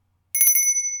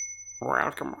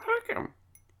Welcome, welcome.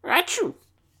 Achoo!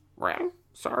 Well,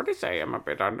 sorry to say I'm a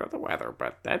bit under the weather,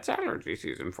 but that's allergy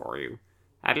season for you.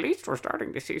 At least we're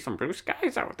starting to see some blue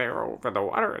skies out there over the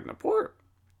water in the port.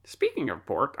 Speaking of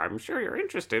port, I'm sure you're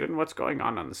interested in what's going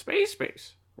on the space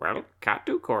base. Well,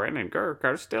 Katu, Korin, and Gurk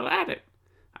are still at it.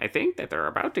 I think that they're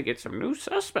about to get some new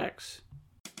suspects.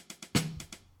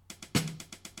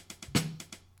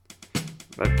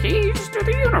 The Keys to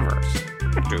the Universe,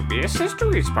 a Dubious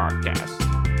Histories podcast.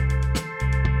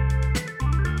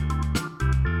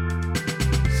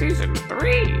 Season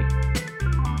 3.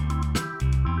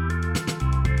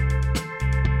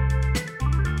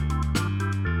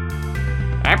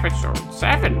 Episode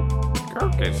 7.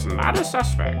 Kirk is not a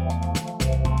suspect.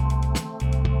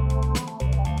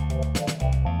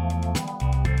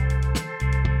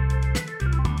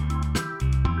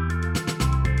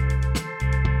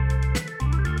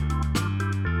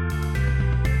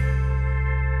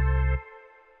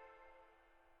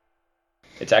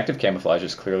 Its active camouflage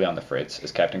is clearly on the fritz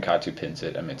as Captain Katu pins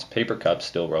it amidst paper cups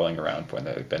still rolling around when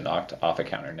they've been knocked off a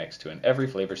counter next to an every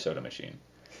flavor soda machine.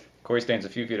 Corey stands a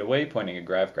few feet away, pointing a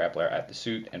grav grappler at the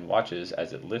suit, and watches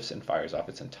as it lifts and fires off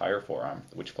its entire forearm,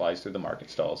 which flies through the market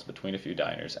stalls between a few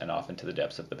diners and off into the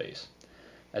depths of the base.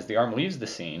 As the arm leaves the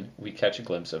scene, we catch a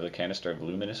glimpse of a canister of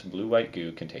luminous blue-white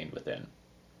goo contained within.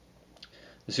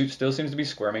 The suit still seems to be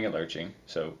squirming and lurching,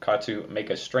 so Katu, make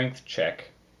a strength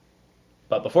check.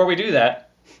 But before we do that,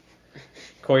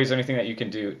 Corey, is there anything that you can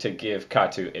do to give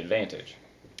Katu advantage?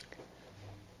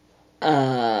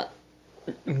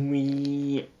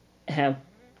 We have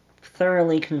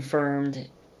thoroughly confirmed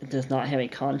it does not have a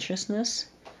consciousness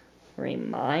or a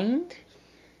mind.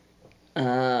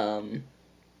 I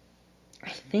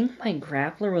think my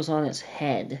grappler was on its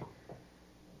head.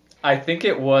 I think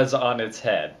it was on its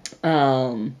head.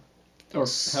 Or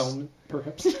helmet,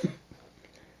 perhaps.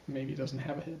 Maybe it doesn't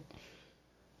have a head.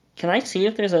 Can I see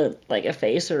if there's a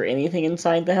face or anything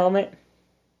inside the helmet?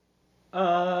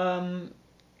 Yeah,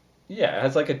 it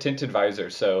has like a tinted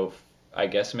visor, so I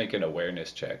guess make an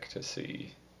awareness check to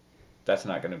see. That's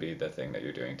not going to be the thing that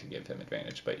you're doing to give him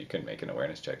advantage, but you can make an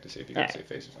awareness check to see if you can see a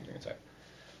face or something inside.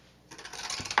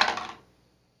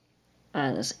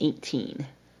 That's 18.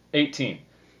 18.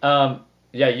 Yeah,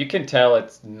 you can tell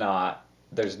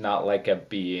there's not like a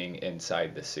being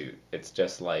inside the suit. It's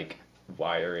just like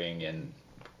wiring and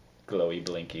glowy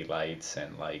blinky lights,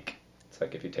 and it's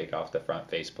like if you take off the front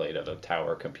faceplate of a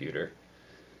tower computer,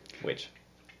 which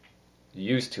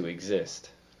used to exist,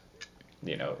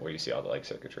 where you see all the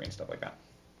circuitry and stuff like that.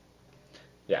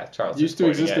 Yeah, Charles used to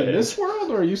exist in this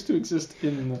world, or used to exist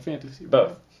in the fantasy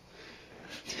world?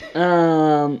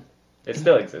 Both. It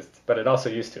still exists, but it also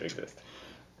used to exist.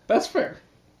 That's fair.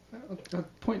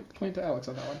 Point to Alex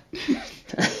on that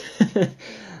one.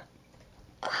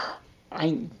 I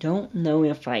don't know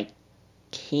if I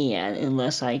can,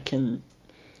 unless I can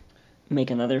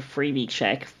make another freebie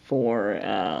check for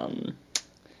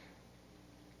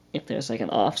if there's an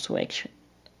off switch.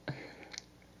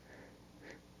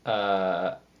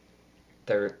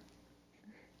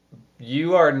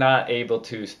 You are not able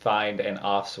to find an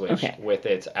off switch with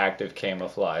its active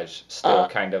camouflage still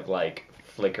kind of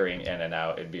flickering in and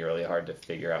out. It'd be really hard to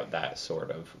figure out that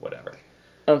sort of whatever.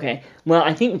 Okay. Well,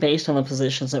 I think based on the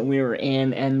positions that we were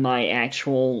in and my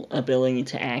actual ability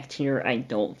to act here, I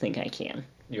don't think I can.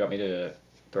 You want me to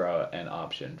throw out an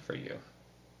option for you?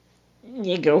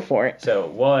 Yeah, go for it. So,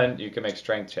 1, you can make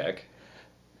strength check.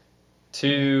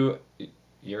 2,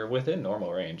 you're within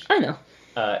normal range. I know.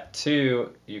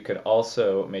 2, you could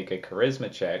also make a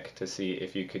charisma check to see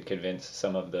if you could convince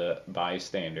some of the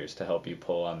bystanders to help you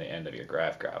pull on the end of your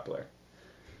grav grappler.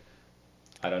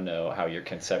 I don't know how you're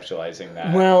conceptualizing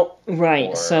that. Well,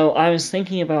 right. So I was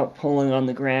thinking about pulling on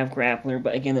the grav grappler,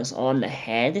 but again, it's on the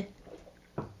head.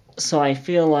 So I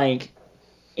feel like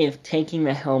if taking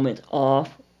the helmet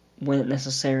off wouldn't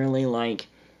necessarily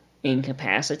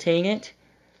incapacitate it,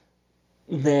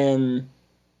 then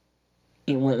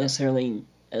it wouldn't necessarily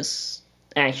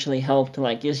actually help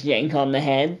to just yank on the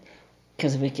head,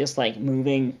 because if it's just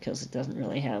moving, because it doesn't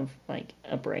really have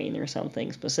a brain or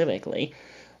something specifically.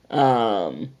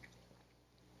 But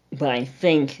I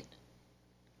think,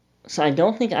 so I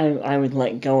don't think I would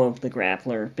let go of the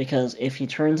grappler, because if he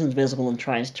turns invisible and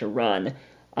tries to run,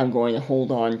 I'm going to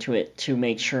hold on to it to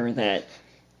make sure that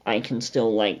I can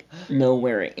still know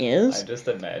where it is. I'm just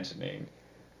imagining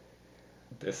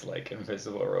this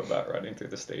invisible robot running through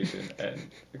the station, and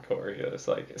Corey is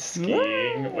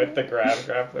skiing with the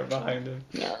grappler behind him.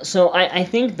 Yeah, so I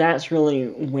think that's really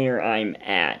where I'm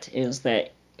at, is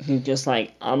that he's just I'm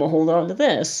gonna hold on to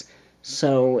this,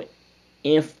 so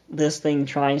if this thing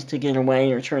tries to get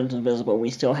away or turns invisible, we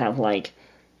still have like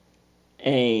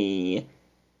a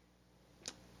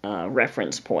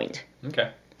reference point.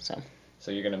 Okay. So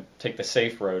you're gonna take the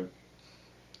safe road.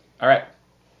 All right.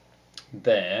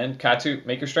 Then Katsu,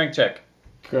 make your strength check.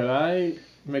 Could I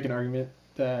make an argument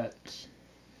that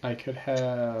I could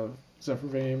have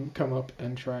Zephyrvane come up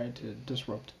and try to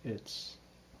disrupt its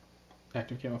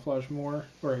active camouflage more,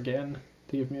 or again,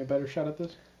 to give me a better shot at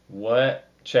this? What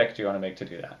check do you want to make to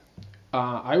do that?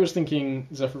 I was thinking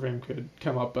Zephyrvane could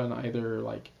come up and either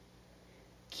like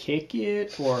kick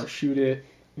it or shoot it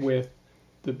with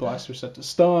the blaster set to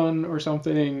stun or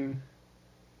something.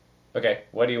 Okay,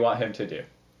 what do you want him to do?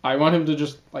 I want him to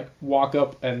just like walk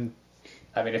up and.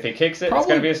 I mean, if he kicks it, Probably- it's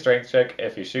going to be a strength check.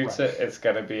 If he shoots Right. it, it's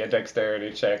going to be a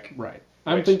dexterity check. Right.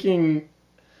 I'm Which- thinking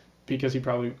because he's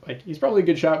probably a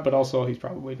good shot, but also he's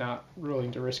probably not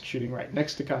willing to risk shooting right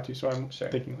next to Katu. So I'm Sure.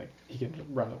 thinking like he can just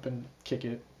run up and kick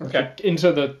it, or Okay. kick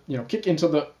into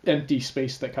the empty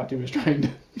space that Katu is trying to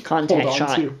contact hold on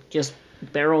shot, to. just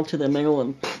barrel to the middle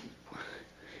and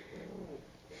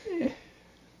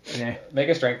Yeah. Make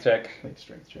a strength check. Like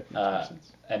strength check.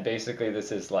 And basically,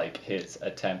 this is like his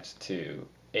attempt to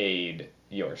aid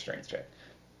your strength check.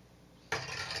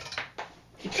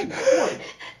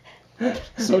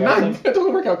 So We got not it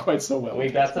doesn't work out quite so well. We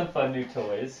got some fun new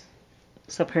toys.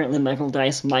 so apparently metal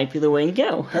dice might be the way to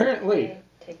go. Apparently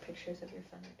Take pictures of your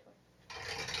thunder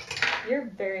toy. You're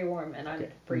very warm and I'm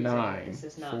freezing. 9 This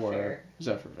is not for fair.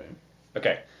 Zephyrvane.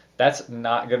 Okay, that's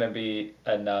not going to be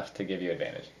enough to give you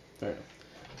advantage. Fair enough.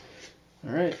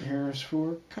 All right, here's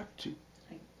for Katu.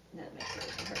 That makes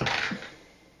it even hurt.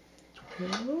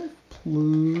 12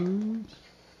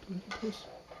 plus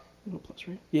no plus,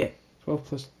 right? Yeah. 12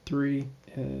 plus 3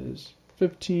 is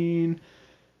 15.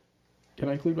 Can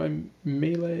I include my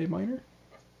melee minor?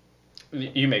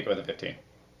 You make it with a 15.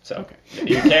 So Okay.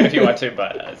 you can if you want to,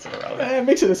 but it's irrelevant. It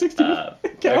makes it a 16.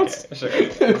 Counts. Okay, sure.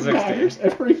 16. Matters.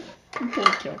 Every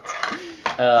point counts.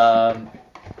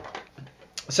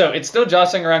 So it's still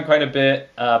jostling around quite a bit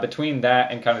between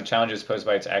that and kind of challenges posed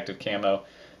by its active camo.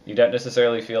 You don't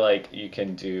necessarily feel like you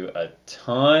can do a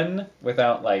ton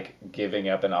without like giving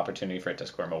up an opportunity for it to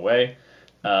squirm away.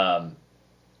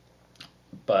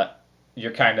 But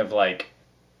you're kind of like,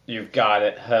 you've got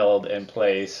it held in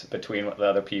place between the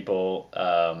other people.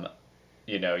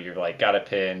 You're like got it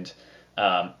pinned.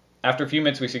 After a few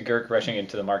minutes, we see Girk rushing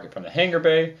into the market from the hangar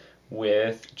bay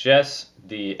with Jess,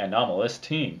 the anomalous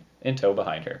team, in tow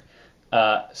behind her.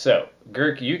 So,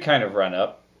 Girk, you kind of run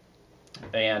up,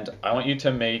 and I want you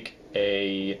to make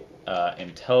a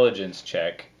intelligence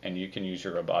check, and you can use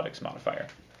your robotics modifier.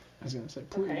 I was going to say,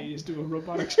 Okay. please do a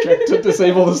robotics check to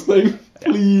disable this thing.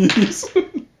 Please.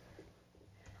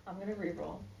 I'm gonna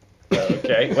reroll.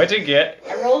 Okay, what'd you get?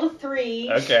 I rolled a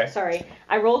 3. Okay. Sorry.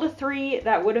 I rolled a 3.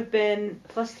 That would have been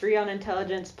plus 3 on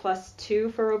intelligence, plus 2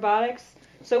 for robotics.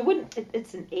 So it wouldn't.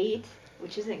 It's an 8,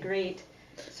 which isn't great.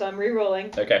 So I'm re-rolling.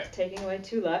 Okay. Taking away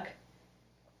 2 luck.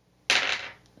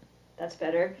 That's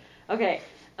better. Okay.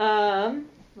 11,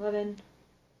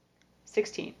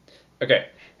 16. Okay,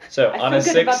 so I on a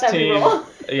feel good about that 16, reroll.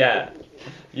 yeah,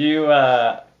 you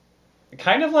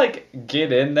kind of like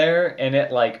get in there and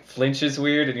it like flinches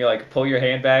weird and you like pull your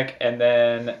hand back and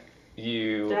then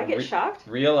you Did I get shocked?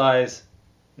 realize,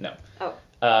 no.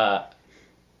 Oh.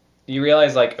 You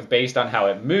realize like based on how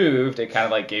it moved, it kind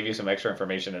of like gave you some extra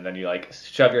information and then you like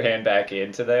shove your hand back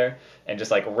into there and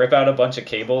just like rip out a bunch of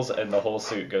cables and the whole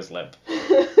suit goes limp.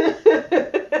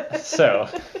 So.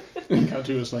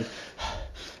 Katu was like,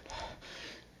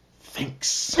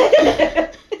 thanks.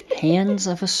 Hands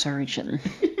of a surgeon.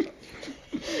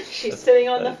 She's sitting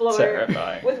on the floor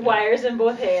Terrifying. with wires in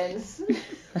both hands,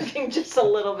 looking just a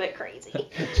little bit crazy.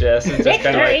 Jess is just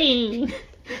kind of like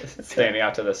Victory! standing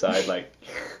out to the side like,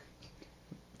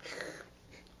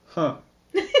 huh.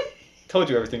 Told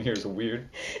you everything here is weird.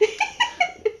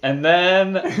 And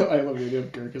then, I love the idea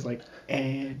of Girk is like,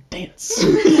 and dance.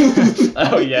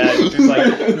 oh yeah, she's like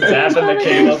zapping the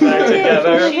cables back together.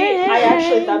 I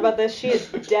actually thought about this. She is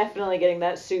definitely getting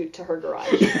that suit to her garage.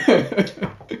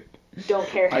 Don't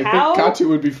care I how, think Katu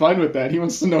would be fine with that. He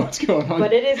wants to know what's going on.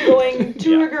 but it is going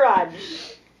to Yeah. her garage.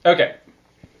 Okay,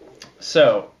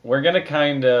 so we're gonna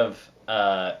kind of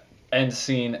end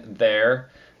scene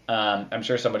there. I'm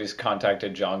sure somebody's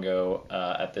contacted Django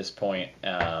at this point,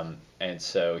 and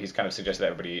so he's kind of suggested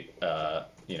that everybody,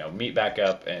 meet back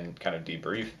up and kind of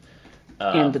debrief.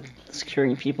 And the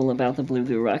securing people about the blue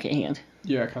goo rocket hand.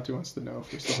 Yeah, Katu wants to know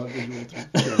if we still have visual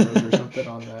cameras or something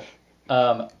on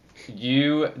that.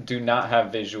 You do not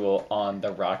have visual on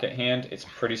the rocket hand. It's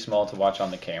pretty small to watch on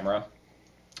the camera,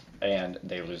 and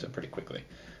they lose it pretty quickly.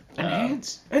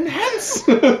 Enhance! Enhance!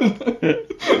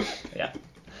 Yeah.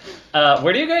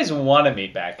 Where do you guys want to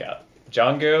meet back up?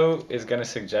 Django is going to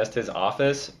suggest his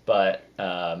office, but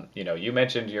you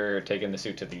mentioned you're taking the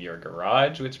suit to your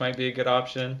garage, which might be a good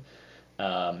option.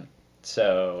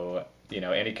 So,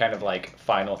 any kind of like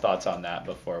final thoughts on that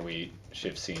before we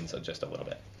shift scenes just a little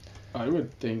bit? I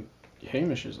would think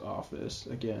Hamish's office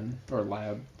again, or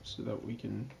lab, so that we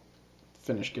can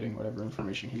finish getting whatever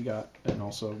information he got, and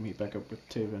also meet back up with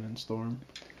Taven and Storm.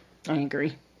 I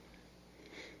agree.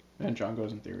 And John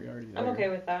goes in theory already there. I'm okay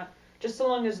with that. Just so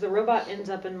long as the robot ends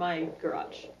up in my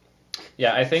garage.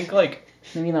 Yeah, I think like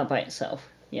Maybe not by itself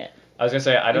yet. I was gonna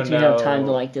say I don't If know. you have time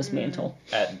to like dismantle.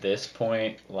 At this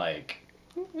point, like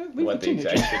Leave what the teenager.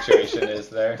 exact situation is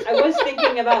there. I was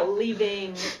thinking about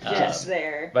leaving Jess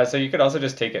there. But so you could also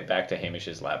just take it back to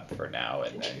Hamish's lab for now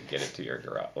and then get it to your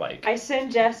garage. Like I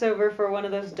send Jess over for one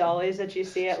of those dollies that you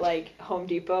see at like Home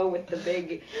Depot with the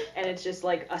big, and it's just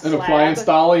like a An slab. appliance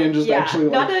dolly and just Yeah, actually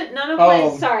like... not an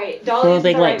appliance. Oh. Sorry, One dolly of is the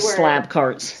big the like right word. slab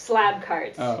carts. Slab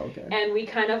carts. Oh, okay. And we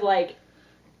kind of like,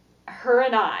 her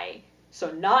and I,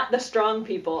 so not the strong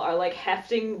people, are like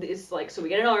hefting this, like, so we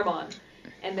get an arm on,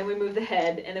 and then we move the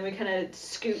head, and then we kind of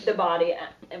scoot the body,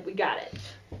 and we got it.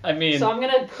 I mean, So I'm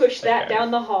gonna push that okay.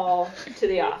 down the hall to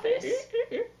the office.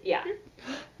 Yeah.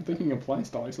 I'm thinking appliance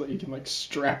dolly so that you can like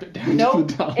strap it down Nope. to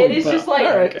the dolly. It is but- just like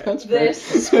alright, that's fair.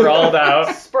 this sprawled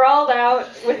out. sprawled out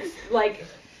with like,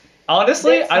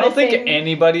 Honestly, Bits I don't think missing.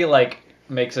 anybody like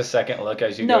makes a second look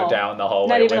as you No, go down the not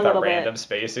hallway even with a a little bit. random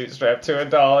spacesuit strapped to a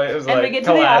dolly. It was And we like get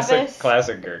to the office.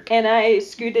 classic Girk. and I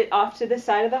scoot it off to the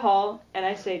side of the hall, and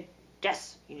I say,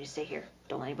 Jess, you need to stay here.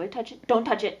 Don't let anybody touch it. Don't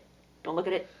touch it. Don't look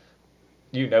at it.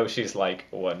 You know she's like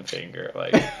one finger,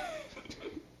 like.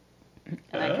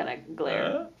 And I kind of glare.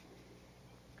 uh,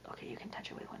 Okay, you can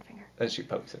touch it with one finger. and she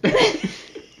pokes it,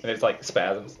 and it's like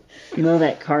spasms. You know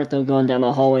that cart though going down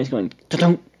the hallway is going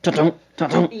ta-dunk, ta-dunk,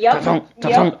 ta-dunk, Yep, ta-dunk, yep.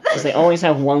 ta-dunk, because they always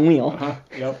have one wheel. Uh-huh,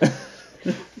 yep.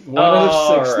 One out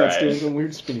of 6 that's Alright. doing some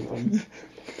weird spinny things.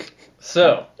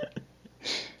 So,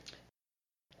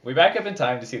 we back up in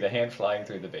time to see the hand flying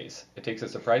through the base. It takes a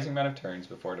surprising amount of turns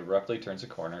before it abruptly turns a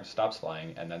corner, stops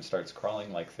flying, and then starts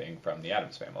crawling like thing from the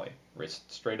Addams family,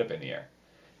 wrist straight up in the air.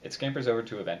 It scampers over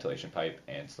to a ventilation pipe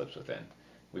and slips within.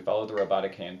 We follow the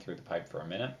robotic hand through the pipe for a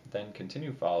minute, then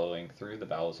continue following through the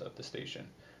bowels of the station.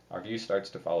 Our view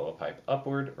starts to follow a pipe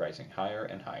upward, rising higher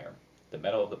and higher. The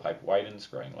metal of the pipe widens,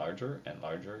 growing larger and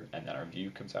larger, and then our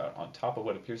view comes out on top of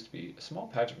what appears to be a small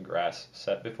patch of grass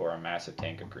set before a massive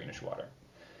tank of greenish water.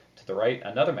 To the right,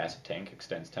 another massive tank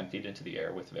extends 10 feet into the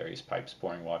air with various pipes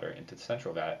pouring water into the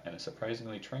central vat and a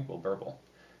surprisingly tranquil burble.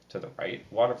 To the right,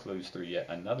 water flows through yet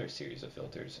another series of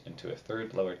filters into a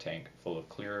third lower tank full of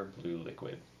clear blue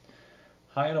liquid.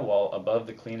 High on a wall above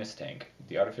the cleanest tank,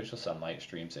 the artificial sunlight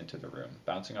streams into the room,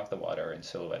 bouncing off the water and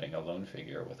silhouetting a lone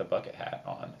figure with a bucket hat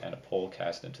on and a pole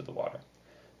cast into the water.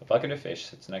 A bucket of fish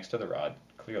sits next to the rod.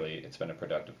 Clearly, it's been a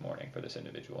productive morning for this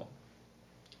individual.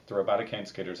 The robotic hand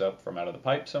skitters up from out of the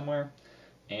pipe somewhere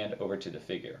and over to the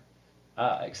figure.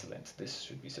 Ah, excellent. This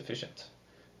should be sufficient.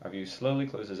 Our view slowly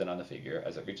closes in on the figure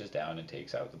as it reaches down and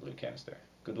takes out the blue canister.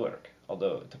 Good work,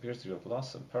 although it appears to have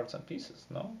lost some parts and pieces,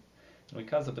 no? We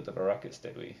caused a bit of a ruckus,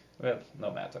 did we? Well,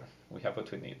 no matter. We have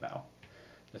what we need now.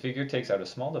 The figure takes out a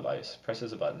small device,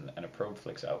 presses a button, and a probe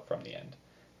flicks out from the end.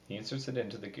 He inserts it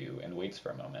into the goo and waits for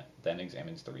a moment, then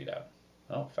examines the readout.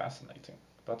 Oh, fascinating.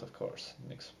 But of course,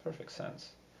 makes perfect sense.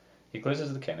 He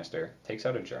closes the canister, takes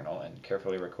out a journal, and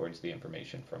carefully records the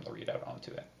information from the readout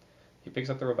onto it. He picks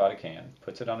up the robotic hand,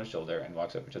 puts it on his shoulder, and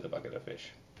walks over to the bucket of fish.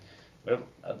 Well,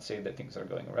 I'd say that things are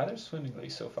going rather swimmingly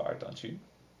so far, don't you?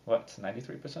 What,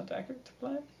 93% accurate to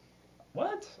plan?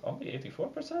 What? Only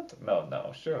 84%?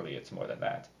 No, surely it's more than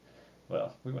that.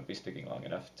 Well, we won't be sticking long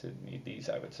enough to need these,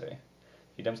 I would say.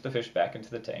 He dumps the fish back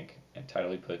into the tank and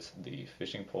tidily puts the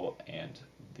fishing pole and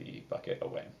the bucket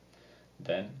away.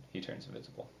 Then he turns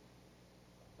invisible.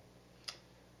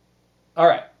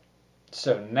 Alright,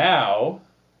 so now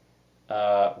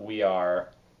we are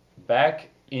back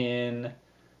in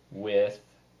with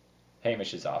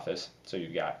Hamish's office. So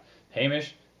you've got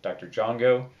Hamish, Dr.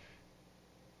 Django,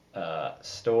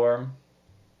 Storm,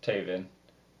 Taven,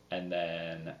 and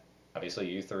then obviously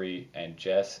you three, and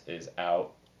Jess is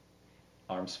out,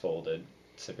 arms folded,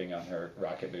 sipping on her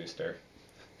rocket booster,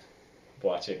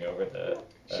 watching over the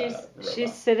robot.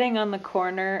 She's sitting on the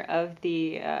corner of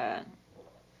the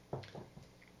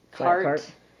cart,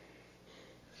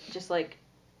 just like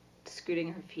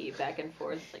scooting her feet back and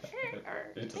forth, like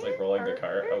It's just like rolling the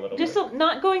cart a little just bit.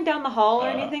 not going down the hall or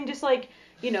Uh-huh. anything, just like,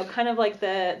 you know, kind of like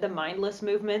the mindless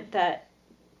movement that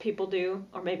people do,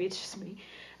 or maybe it's just me.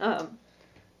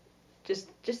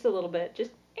 Just a little bit.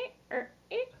 Just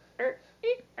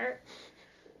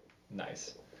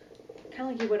Nice. kind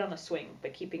of like you would on a swing,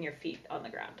 but keeping your feet on the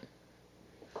ground.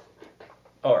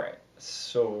 All right.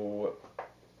 So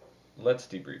let's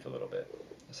debrief a little bit,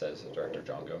 says Director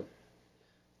Jongo.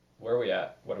 Where are we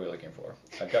at? What are we looking for?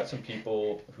 I've got some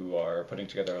people who are putting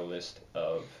together a list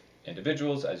of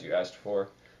individuals, as you asked for.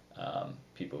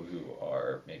 People who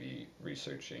are maybe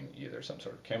researching either some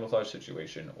sort of camouflage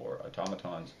situation or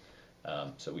automatons.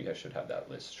 So we should have that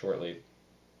list shortly.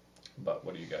 But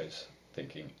what are you guys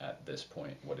thinking at this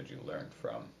point? What did you learn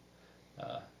from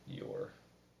your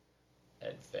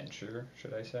adventure,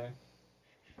 should I say?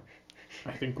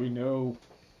 I think we know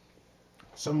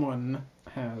someone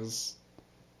has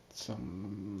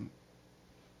some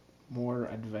more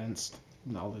advanced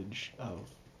knowledge of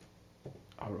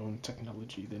our own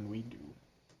technology than we do.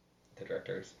 The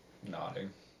director's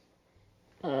nodding.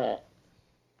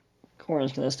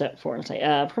 Corin's gonna step forward and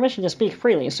say, permission to speak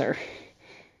freely, sir.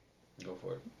 Go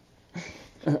for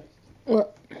it.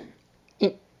 Well,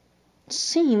 it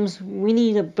seems we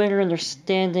need a better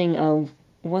understanding of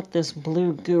what this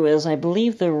blue goo is. I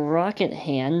believe the rocket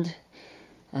hand,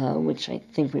 which I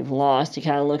think we've lost, he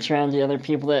kind of looks around to other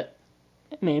people that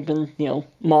may have been,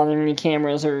 monitoring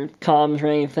cameras or comms or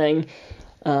anything.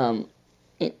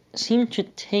 It seemed to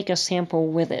take a sample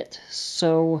with it,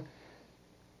 so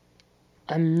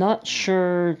I'm not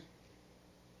sure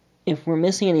if we're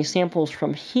missing any samples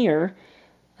from here.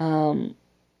 Would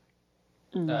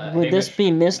this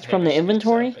be missed from the Hamish speaks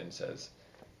inventory? up and says,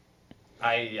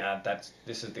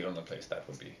 this is the only place that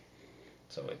would be.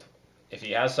 So if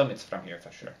he has some, it's from here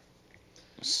for sure.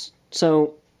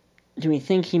 So, do we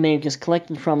think he may have just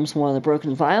collected from some of the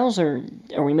broken vials, or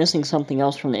are we missing something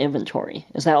else from the inventory?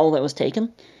 Is that all that was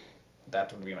taken?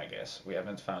 That would be my guess. We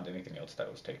haven't found anything else that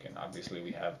was taken. Obviously,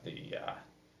 we have the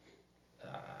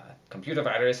computer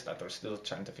virus that we're still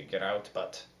trying to figure out,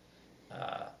 but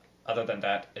other than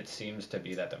that, it seems to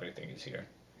be that everything is here.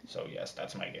 So yes,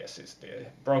 that's my guess. Is the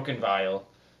broken vial.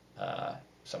 A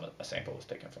sample was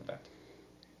taken from that.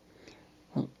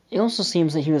 Well, it also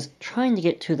seems that he was trying to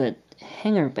get to the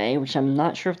hangar bay, which I'm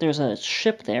not sure if there's a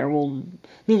ship there. We'll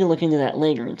need to look into that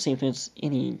later and see if there's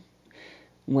any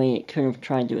way it could have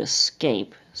tried to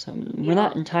escape. So we're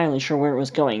not entirely sure where it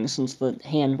was going since the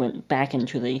hand went back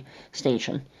into the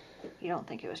station. You don't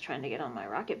think it was trying to get on my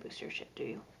rocket booster ship, do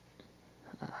you?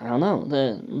 I don't know.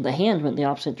 The hand went the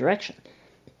opposite direction.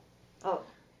 Oh.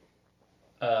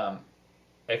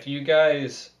 If you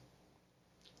guys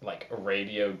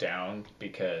radio down,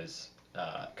 because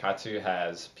Katsu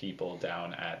has people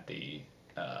down at the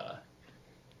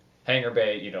hangar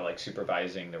bay,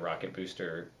 supervising the rocket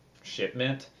booster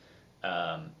shipment.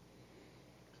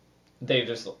 They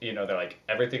just, they're like,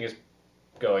 everything is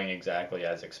going exactly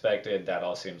as expected. That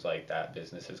all seems like that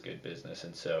business is good business.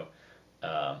 And so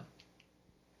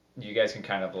you guys can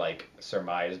kind of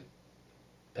surmise,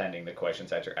 pending the questions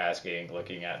that you're asking,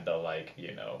 looking at the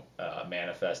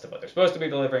manifest of what they're supposed to be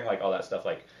delivering, all that stuff,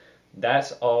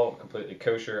 that's all completely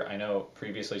kosher. I know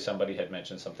previously somebody had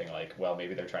mentioned something well,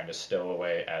 maybe they're trying to stow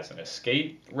away as an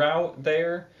escape route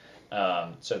there.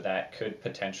 So that could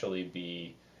potentially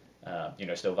be,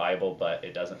 still viable, but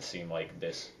it doesn't seem like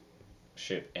this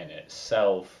ship in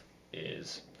itself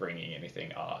is bringing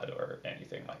anything odd or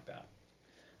anything like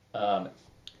that.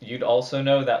 You'd also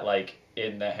know that,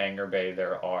 in the hangar bay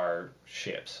there are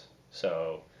ships.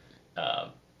 So,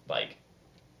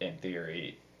 in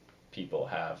theory, people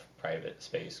have private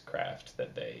spacecraft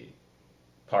that they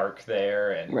park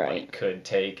there and Right. could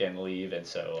take and leave. And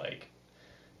so,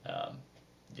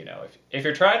 if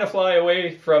you're trying to fly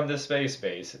away from the space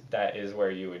base, that is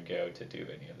where you would go to do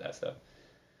any of that stuff.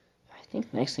 I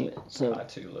think next thing. So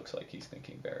Katu looks like he's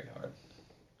thinking very hard.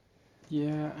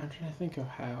 Yeah, I'm trying to think of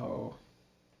how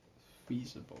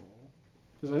feasible.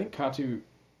 Because I think Katu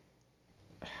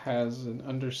has an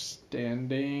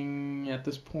understanding at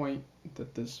this point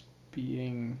that this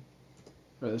being,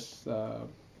 or this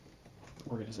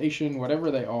organization,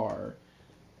 whatever they are,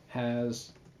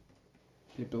 has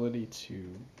the ability to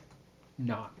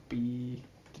not be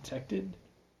detected.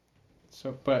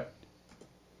 So, but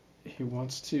he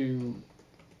wants to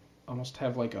almost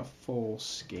have a full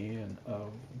scan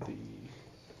of the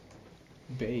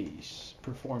base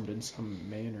performed in some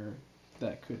manner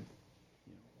that could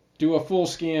do a full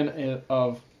scan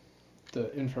of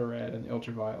the infrared and the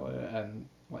ultraviolet and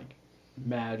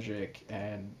magic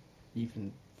and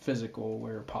even physical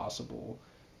where possible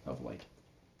of I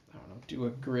don't know, do a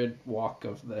grid walk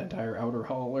of the entire outer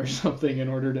hull or something in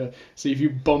order to see if you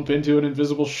bump into an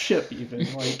invisible ship even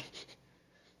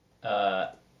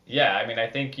Yeah, I mean, I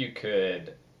think you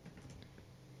could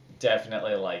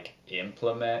definitely like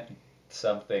implement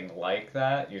something like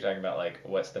that. You're talking about like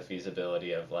what's the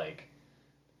feasibility of like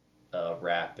a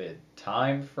rapid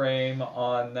time frame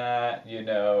on that, you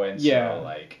know, and Yeah. so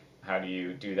like how do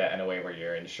you do that in a way where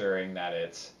you're ensuring that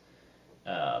it's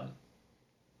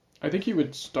I think he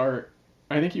would start.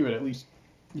 I think he would at least,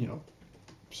 you know,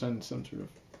 send some sort of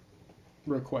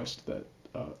request that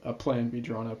a plan be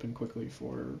drawn up and quickly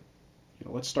for, you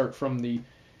know, let's start from the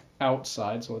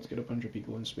outside. So let's get a bunch of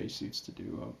people in spacesuits to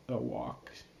do a walk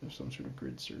of some sort of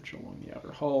grid search along the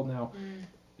outer hull. Now,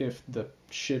 if the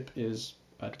ship is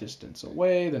a distance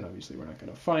away, then obviously we're not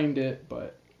going to find it.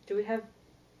 But Do we have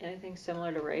anything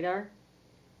similar to radar?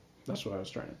 that's what I was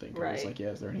trying to think. Right. It's like, yeah,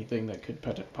 is there anything that could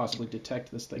possibly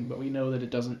detect this thing? But we know that it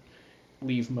doesn't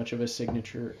leave much of a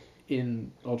signature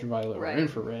in ultraviolet Right. or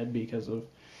infrared because of.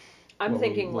 I'm what we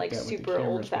thinking looked like at with the super cameras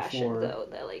old fashioned before. though,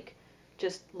 that like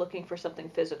just looking for something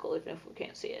physical even if we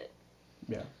can't see it.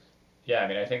 yeah, I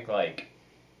mean I think like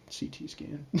CT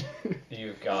scan.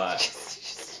 you've got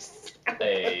From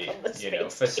a the you know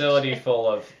space facility station. full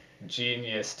of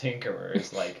genius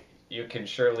tinkerers, like you can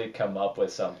surely come up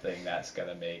with something that's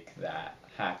gonna make that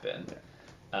happen.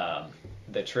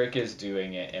 The trick is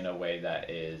doing it in a way that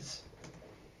is,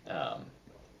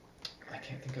 I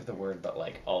can't think of the word, but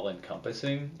like all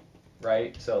encompassing,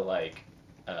 right? So like,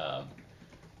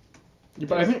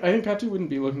 But I think Katu wouldn't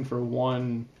be looking for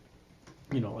one,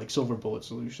 you know, like silver bullet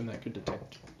solution that could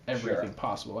detect everything Sure.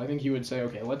 possible. I think he would say,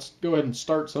 okay, let's go ahead and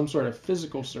start some sort of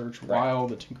physical search Right. while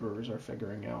the tinkerers are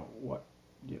figuring out what,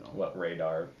 you know. what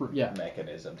radar Yeah.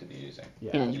 mechanism to be using.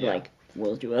 Yeah. And Yeah. like,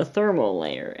 we'll do a thermal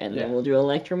layer, and then Yeah. we'll do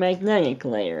electromagnetic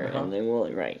layer, Uh-huh. and then we'll,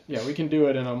 right. Yeah, we can do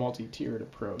it in a multi-tiered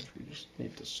approach. We just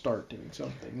need to start doing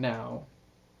something now,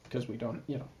 because we don't,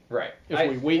 you know, Right. if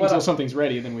we wait what until I- something's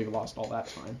ready, then we've lost all that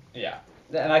time. Yeah,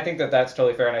 and I think that that's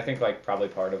totally fair, and I think like probably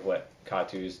part of what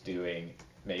Katu's doing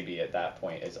maybe at that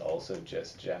point is also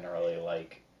just generally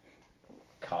like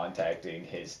contacting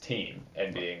his team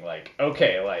and being like,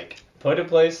 okay, like put in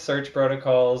place search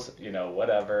protocols, you know,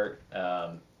 whatever,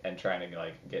 and trying to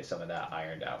like get some of that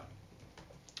ironed out.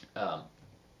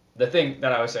 The thing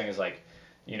that I was saying is like,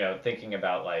 you know, thinking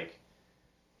about like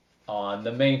on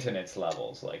the maintenance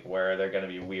levels, like where are there going to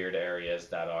be weird areas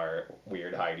that are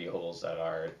weird hidey holes that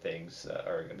are things that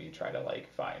are going to be trying to like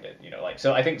find it, you know, like,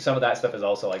 so I think some of that stuff is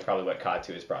also like probably what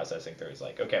Katu is processing through. Is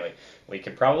like, okay, like we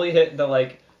could probably hit the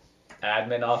like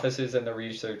admin offices and the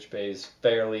research base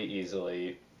fairly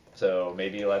easily, so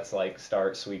maybe let's like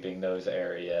start sweeping those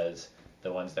areas,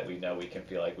 the ones that we know we can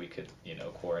feel like we could, you know,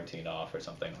 quarantine off or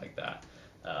something like that,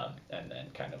 and then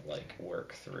kind of like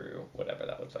work through whatever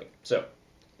that looks like. So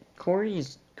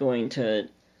Corey's going to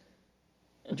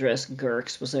address Girk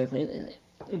specifically.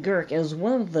 Girk, as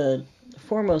one of the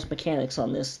foremost mechanics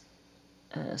on this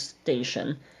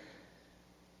station,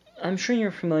 I'm sure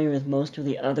you're familiar with most of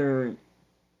the other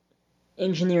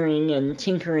engineering and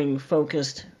tinkering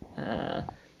focused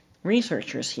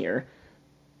researchers here.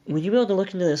 Would you be able to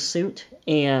look into this suit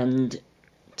and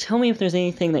tell me if there's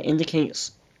anything that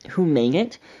indicates who made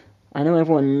it? I know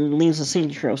everyone leaves a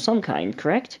signature of some kind,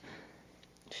 correct?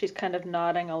 She's kind of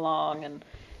nodding along and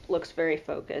looks very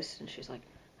focused, and she's like,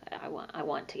 I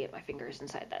want to get my fingers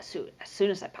inside that suit as soon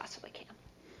as I possibly can.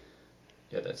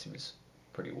 yeah, that seems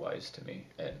pretty wise to me,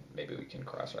 and maybe we can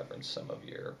cross-reference some of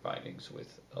your findings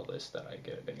with a list that I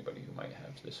get of anybody who might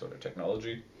have this sort of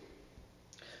technology.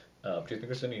 Do you think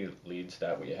there's any leads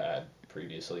that we had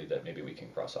previously that maybe we can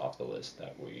cross off the list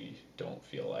that we don't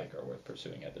feel like are worth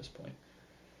pursuing at this point?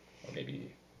 Or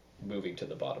maybe moving to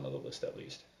the bottom of the list at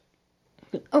least?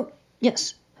 Oh,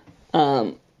 yes.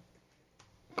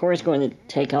 Corey's going to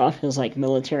take off his like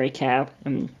military cap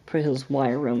and put his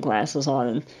wire rim glasses on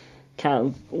and kind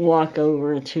of walk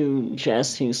over to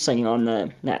Jess, who's sitting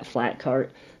on that flat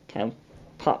cart, kind of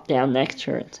pop down next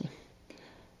to her and say,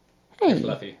 Hey, "Hey,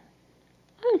 Fluffy.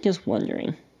 I'm just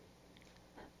wondering,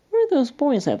 where are those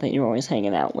boys at that you're always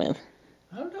hanging out with?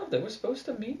 I don't know, they were supposed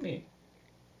to meet me.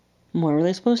 Where were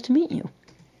they supposed to meet you?"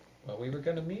 Well, we were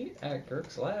going to meet at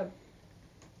Girk's lab,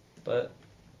 but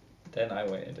then I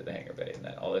went into the hangar bay and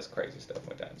then all this crazy stuff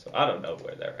went down, so I don't know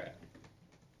where they're at.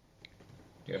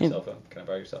 Do you have a cell phone? Can I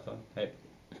borrow your cell phone? Hey,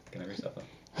 can I have your cell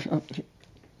phone? Oh,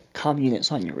 comm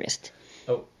units on your wrist.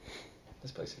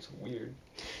 This place is weird.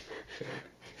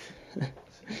 Send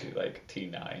you like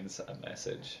T9's a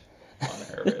message on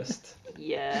her wrist.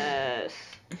 Yes.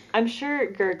 I'm sure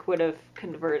Girk would have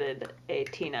converted a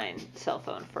T9 cell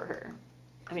phone for her.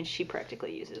 I mean, she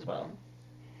practically uses one. Well,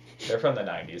 they're from the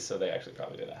 90s, so they actually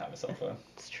probably didn't have a cell phone.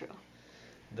 It's true.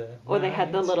 The Or they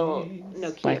had the little 90s.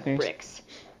 Nokia Blackberries. bricks.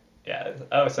 Yeah.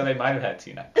 Oh, so they might have had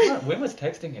T9. Come on, when was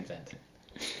texting invented?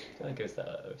 feel like it's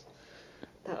the O's.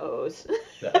 The O's.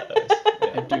 The O's. I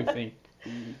Yeah. do think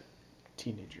the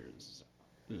teenagers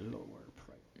lower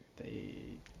private.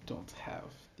 They don't have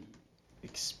the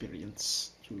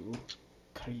experience to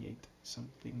create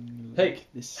something like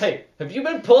this. Hey, have you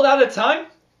been pulled out of time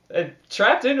and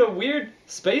trapped in a weird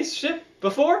spaceship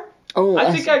before? Oh,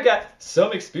 I think I got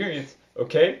some experience,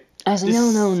 okay?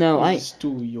 no. Is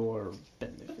to your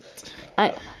benefit.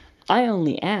 I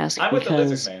only ask I'm with the because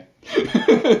lizard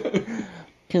man.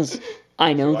 because I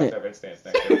She know walks that. over and stands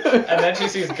next to her. And then she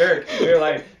sees Dirk. You're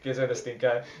like, gives her the stink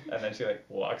eye. And then she like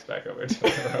walks back over to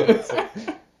her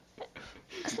own.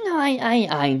 No,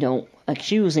 I don't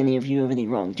accuse any of you of any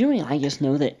wrongdoing. I just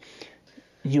know that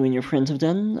you and your friends have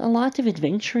done a lot of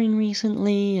adventuring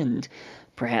recently, and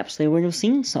perhaps they would have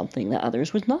seen something that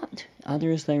others would not.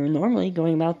 Others that are normally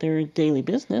going about their daily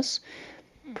business,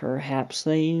 perhaps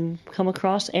they come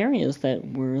across areas that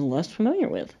we're less familiar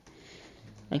with.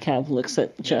 I kind of looks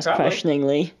at Jess probably.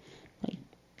 questioningly. Like,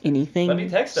 anything Let me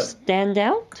text him. stand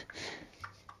out?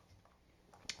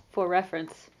 For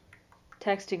reference,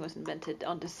 texting was invented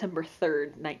on December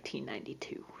 3rd,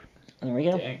 1992. There we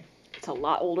go. Dang. It's a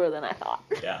lot older than I thought.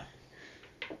 Yeah.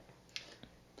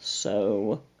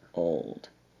 So old.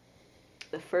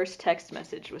 The first text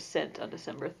message was sent on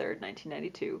December 3rd,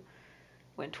 1992,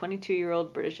 when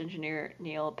 22-year-old British engineer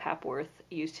Neil Papworth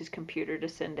used his computer to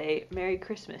send a Merry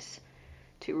Christmas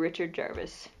to Richard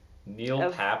Jarvis Neil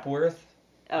Of- Papworth.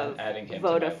 of I'm adding him to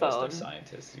my list Vodafone of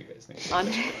scientists you guys need to on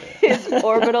know. his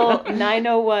Orbital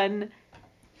 901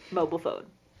 mobile phone.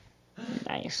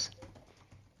 Nice.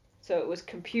 So it was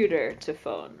computer to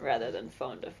phone rather than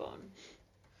phone to phone.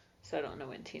 So I don't know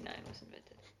when T9 was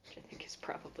invented, which I think is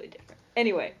probably different.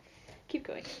 Anyway, keep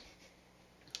going.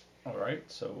 All right,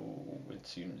 so it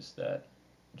seems that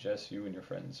Jess, you and your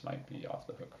friends might be off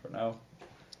the hook for now.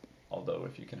 Although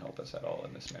if you can help us at all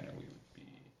in this manner, we would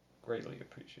be greatly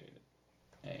appreciated.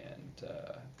 And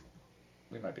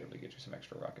we might be able to get you some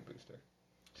extra rocket booster.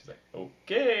 She's like,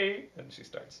 okay, and she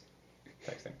starts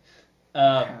texting.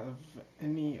 Have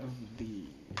any of the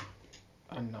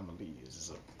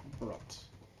anomalies brought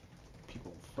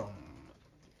people from?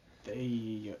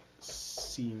 They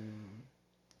seem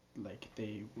like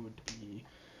they would be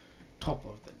top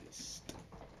of the list.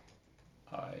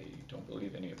 I don't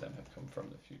believe any of them have come from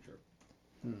the future.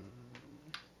 Hmm.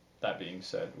 That being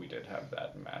said, we did have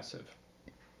that massive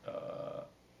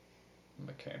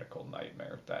mechanical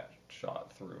nightmare that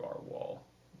shot through our wall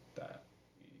that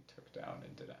we took down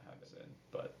and didn't have us in.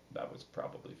 But that was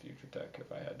probably future tech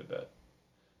if I had to bet.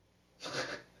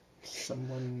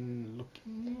 Someone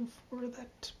looking for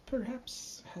that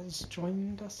perhaps has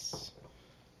joined us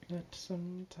at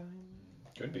some time.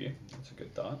 Could be. That's a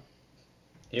good thought.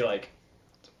 He like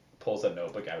pulls a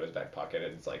notebook out of his back pocket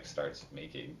and like starts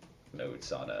making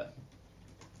notes on a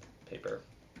paper.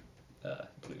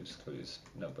 Blues Clues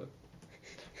notebook.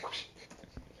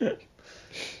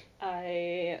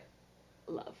 I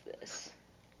love this.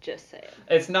 Just saying.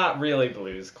 It's not really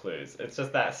Blues Clues. It's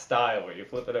just that style where you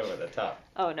flip it over the top.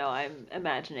 Oh no, I'm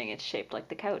imagining it's shaped like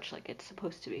the couch, like it's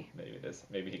supposed to be. Maybe it is.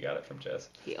 Maybe he got it from Jess.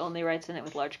 He only writes in it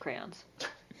with large crayons.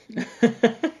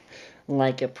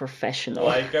 Like a professional.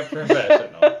 Like a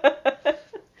professional.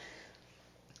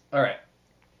 All right.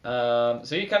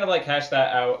 So you kind of like hash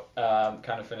that out,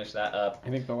 kind of finish that up.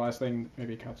 I think the last thing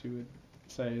maybe Katsu would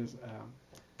say is,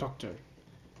 Doctor,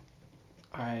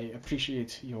 I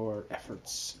appreciate your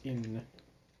efforts in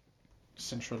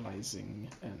centralizing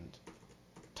and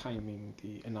timing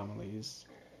the anomalies,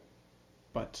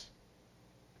 but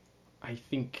I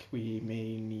think we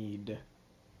may need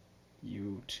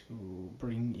you to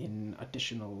bring in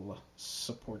additional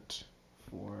support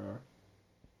for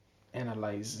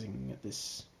analyzing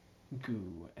this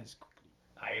goo as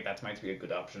quickly. That might be a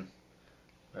good option.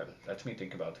 Well, let me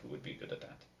think about who would be good at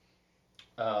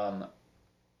that.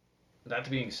 That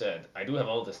being said, I do have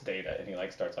all this data, and he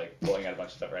like starts like pulling out a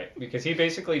bunch of stuff, right? Because he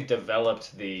basically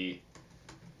developed the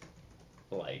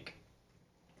like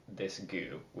this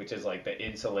goo, which is like the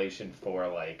insulation for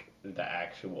like the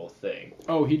actual thing.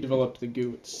 Oh, he developed the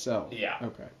goo itself. Yeah.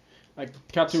 Okay. Like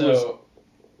Katsu was So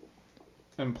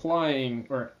implying,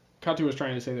 or Katsu was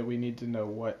trying to say that we need to know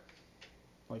what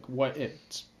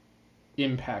its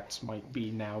impacts might be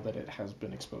now that it has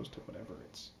been exposed to whatever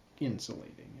it's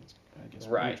insulating. Is I guess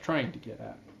what Right. he's trying to get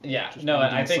at. yeah, Just no, he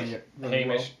and I didn't think say it really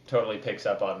Hamish totally picks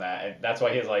up on that, and that's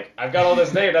why he's like, I've got all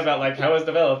this data about like how it's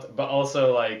developed, but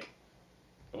also like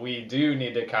we do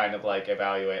need to kind of like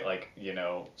evaluate, like, you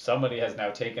know, somebody has now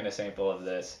taken a sample of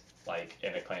this like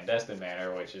in a clandestine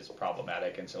manner, which is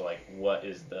problematic, and so like what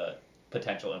is the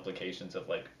potential implications of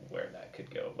like where that could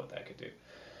go, what that could do.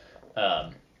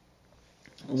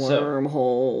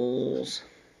 Wormholes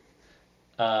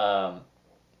Um,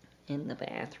 in the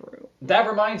bathroom. that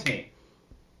reminds me.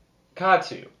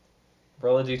 Katsu,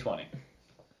 roll a d20.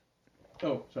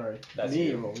 Oh, sorry. That's Me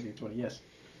you. roll a d20, yes.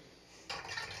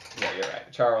 Yeah, you're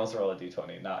right. Charles, roll a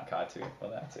d20, not Katsu.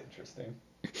 Well, that's interesting.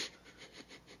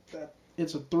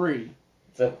 It's a 3.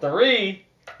 It's a 3.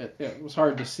 It was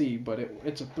hard to see, but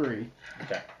it's a 3.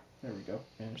 Okay. There we go.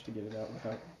 Managed to get it out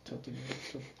without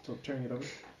turning it over.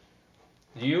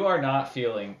 You are not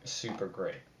feeling super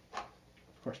great.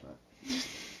 Of course not.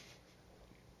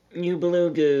 You blue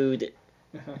good.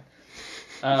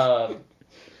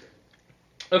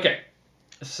 Okay.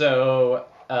 So,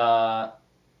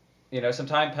 some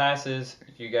time passes.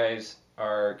 You guys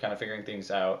are kind of figuring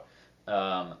things out.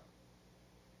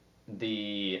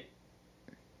 The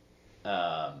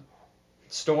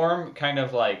storm kind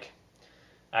of like,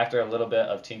 after a little bit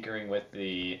of tinkering with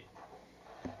the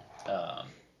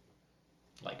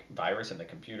virus in the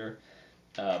computer,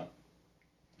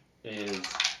 is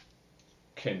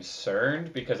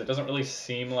concerned because it doesn't really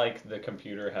seem like the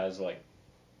computer has like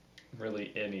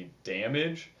really any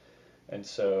damage, and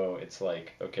so it's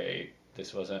like, okay,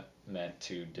 this wasn't meant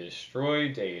to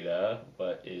destroy data.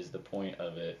 What is the point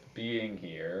of it being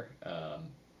here?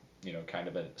 Kind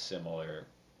of a similar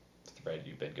thread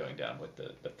you've been going down with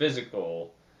the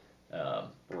physical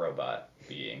robot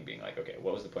being like, okay,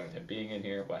 what was the point of him being in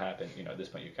here? What happened? At this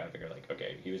point you kind of figure like,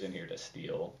 okay, he was in here to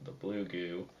steal the blue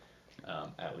goo,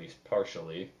 at least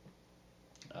partially,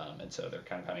 and so they're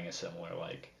kind of having a similar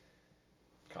like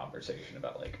conversation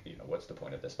about like, what's the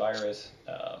point of this virus?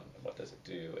 What does it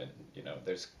do? And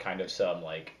there's kind of some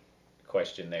like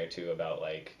question there too about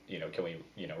like, can we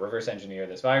reverse engineer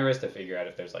this virus to figure out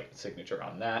if there's like a signature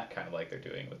on that, kind of like they're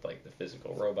doing with like the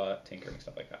physical robot tinkering,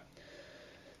 stuff like that.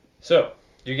 So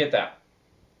you get that.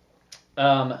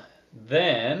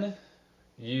 Then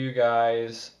you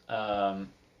guys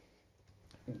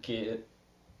get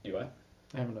you what?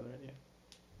 I have another idea.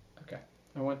 Okay.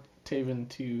 I want Taven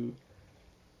to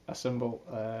assemble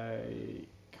a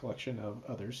collection of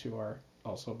others who are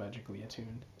also magically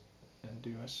attuned and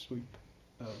do a sweep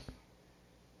of,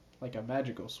 like a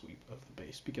magical sweep of the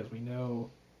base, because we know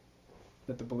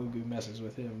that the blue goo messes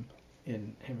with him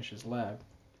in Hamish's lab.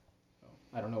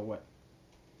 I don't know what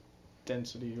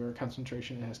density or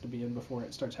concentration it has to be in before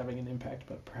it starts having an impact,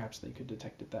 but perhaps they could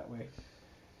detect it that way,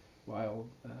 while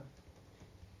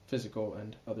physical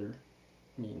and other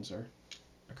means are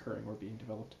occurring or being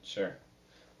developed. Sure.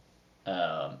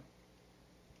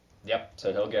 Yep,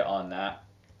 so he'll get on that.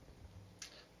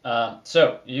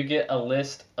 So you get a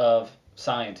list of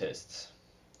scientists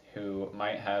who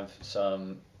might have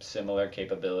some similar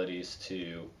capabilities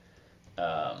to,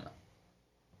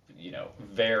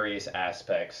 various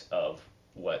aspects of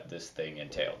what this thing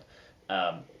entailed.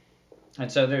 And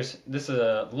so this is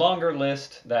a longer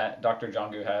list that Dr.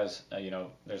 Jongu has.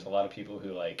 There's a lot of people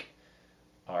who like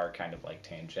are kind of like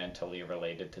tangentially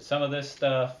related to some of this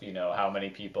stuff. How many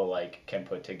people like can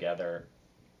put together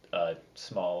a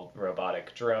small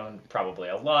robotic drone? Probably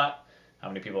a lot. How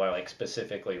many people are like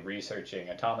specifically researching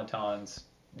automatons?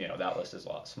 That list is a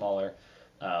lot smaller.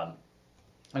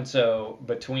 And so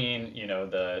between,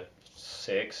 the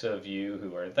 6 of you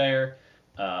who are there,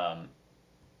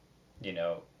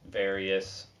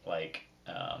 various like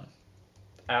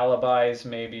alibis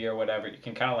maybe or whatever, you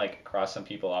can kind of like cross some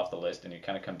people off the list and you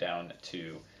kind of come down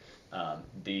to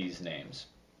these names.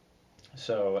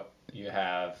 So you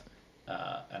have,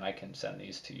 and I can send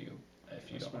these to you if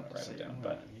you don't want to write it down,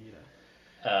 but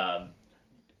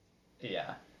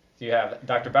yeah. You have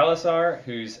Dr. Balasar,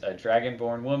 who's a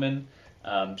dragonborn woman.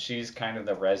 She's kind of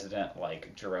the resident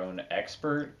like drone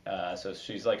expert. So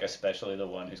she's like especially the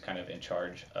one who's kind of in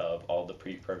charge of all the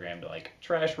pre-programmed like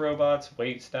trash robots,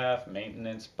 wait staff,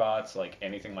 maintenance bots, like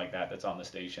anything like that that's on the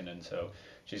station. And so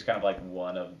she's kind of like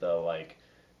one of the like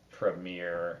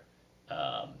premier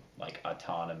like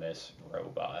autonomous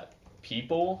robot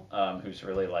people, who's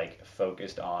really like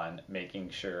focused on making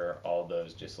sure all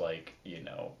those just like,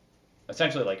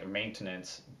 essentially like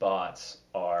maintenance bots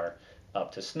are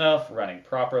up to snuff, running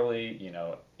properly,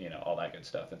 all that good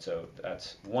stuff. And so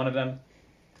that's one of them.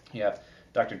 You have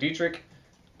Dr. Dietrich,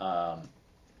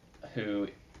 who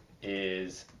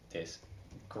is this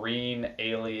green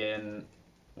alien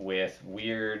with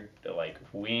weird like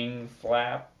wing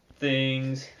flap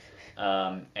things.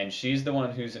 And she's the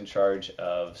one who's in charge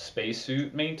of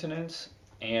spacesuit maintenance,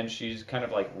 and she's kind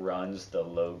of like runs the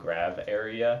low grav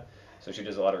area. So she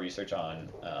does a lot of research on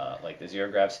like the zero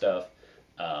grav stuff.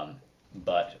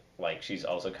 but like she's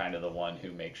also kind of the one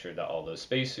who makes sure that all those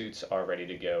spacesuits are ready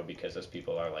to go, because as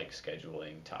people are like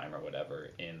scheduling time or whatever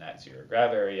in that zero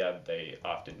grav area, they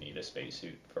often need a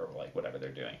spacesuit for like whatever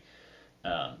they're doing.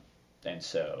 And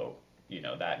so,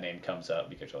 that name comes up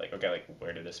because you're like, okay, like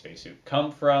where did the spacesuit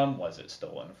come from? Was it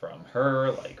stolen from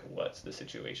her? Like, what's the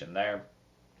situation there?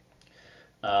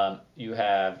 You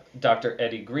have Dr.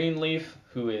 Eddie Greenleaf,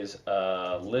 who is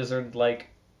a lizard-like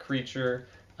creature,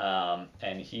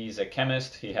 and he's a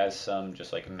chemist. He has some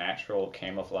just like natural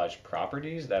camouflage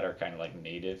properties that are kind of like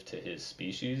native to his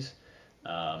species.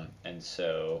 And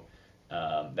so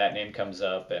that name comes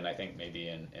up, and I think maybe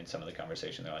in some of the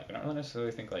conversation they're like, we don't really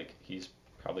necessarily think like he's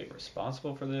probably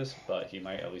responsible for this, but he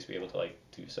might at least be able to like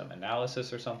do some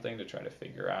analysis or something to try to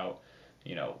figure out,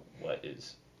 what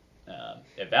is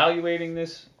evaluating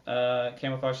this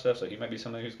camouflage stuff. So he might be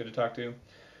someone who's good to talk to.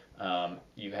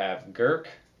 You have Girk,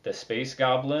 the space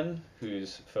goblin,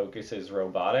 whose focus is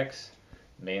robotics,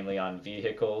 mainly on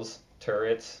vehicles,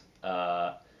 turrets.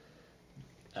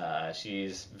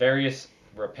 She's various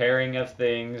repairing of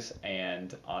things,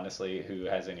 and honestly, who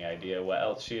has any idea what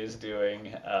else she is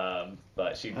doing?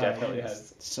 But she definitely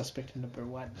has suspect number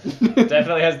one.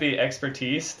 definitely has the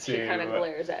expertise She kind of to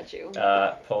glares at you.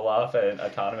 pull off an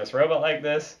autonomous robot like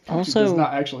this. She does Also,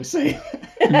 not actually say.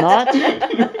 not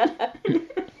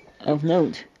of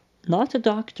note, not a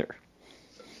doctor.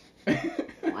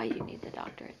 Why you need the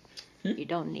doctorate? You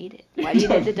don't need it. Why do you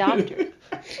need the doctorate?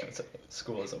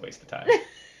 School is a waste of time.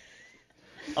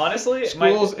 Honestly, it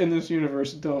might, Schools in this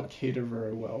universe don't cater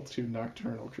very well to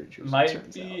nocturnal creatures. it might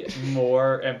turns be out.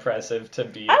 more impressive to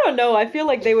be. I don't know. I feel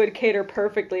like they would cater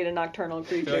perfectly to nocturnal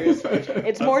creatures.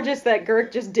 It's more just that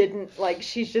Girk just didn't like.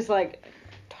 She's just like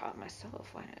taught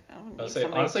myself. I don't need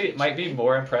somebody to Honestly, it teach might me. be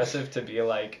more impressive to be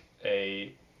like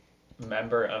a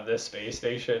member of this space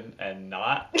station and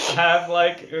not have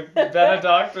like been a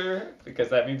doctor, because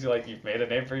that means you've made a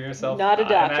name for yourself. Not a in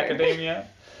doctor. academia.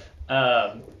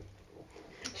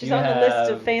 She's you on the list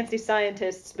of have- fancy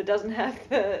scientists, but doesn't have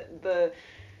the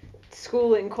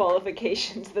schooling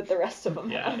qualifications that the rest of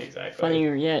them Yeah, have. exactly.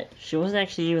 Funnier yet, she wasn't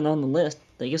actually even on the list.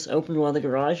 They just opened one of the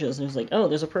garages and it was like, oh,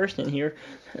 there's a person in here.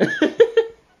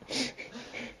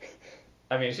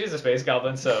 I mean, she's a space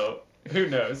goblin, so who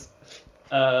knows?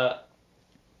 That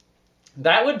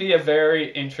would be a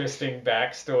very interesting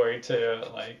backstory to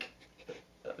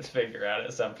figure out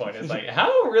at some point. It's like, how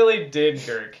really did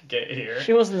Girk get here?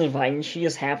 She wasn't invited. She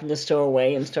just happened to stow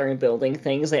away and started building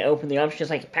things. They opened the up. She's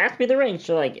like, pass me the ring. She's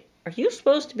like, are you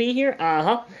supposed to be here?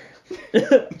 Uh-huh.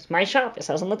 It's my shop. It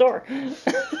says on the door. Is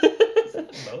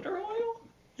that motor oil?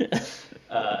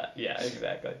 Yeah,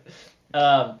 exactly.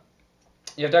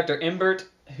 You have Dr. Imbert,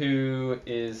 who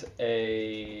is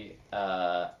a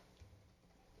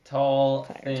tall,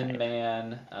 Fire thin type.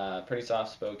 man, pretty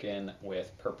soft-spoken,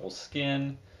 with purple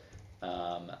skin.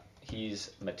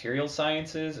 He's material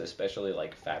sciences, especially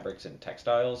like fabrics and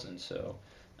textiles, and so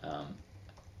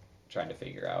trying to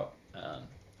figure out.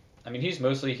 I mean, he's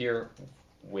mostly here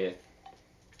with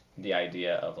the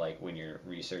idea of when you're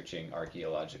researching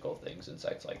archaeological things and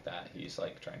sites like that. He's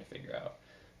trying to figure out,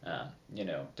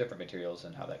 different materials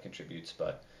and how that contributes,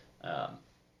 but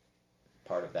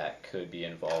part of that could be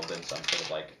involved in some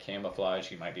sort of camouflage.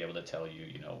 He might be able to tell you,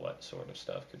 what sort of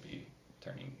stuff could be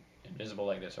turning invisible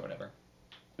like this or whatever.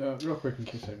 Real quick, in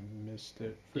case I missed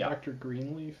it, for Yeah. Dr.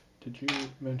 Greenleaf, did you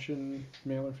mention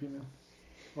male or female?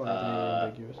 Or are they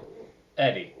ambiguous?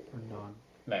 Eddie, Or non?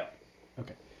 male.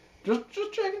 Just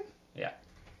checking.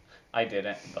 I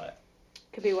didn't, but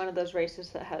Could be one of those races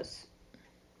that has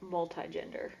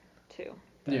multi-gender, too.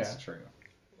 that's Yeah. true.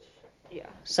 Yeah.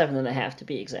 7.5 to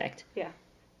be exact.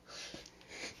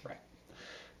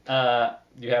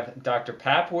 You have Dr.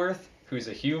 Papworth, who's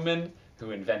a human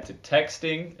who invented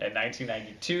texting in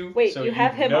 1992. Wait, so you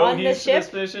have him know on the he's ship?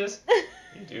 suspicious.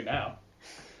 You do now.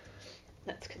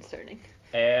 That's concerning.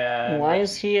 And Why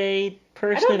is he a I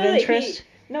person don't of know that interest?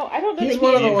 No, I don't know He's that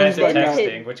one he of the he ones invented that got-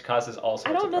 texting, which causes all sorts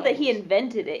I don't of know that he problems.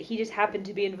 invented it. He just happened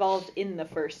to be involved in the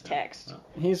first text.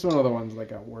 He's one of the ones that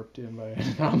got warped in by an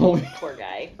anomaly. Poor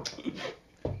guy.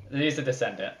 He's a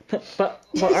descendant. But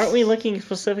aren't we looking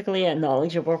specifically at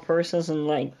knowledgeable persons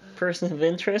and persons of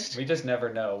interest? We just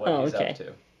never know what Oh, he's okay. up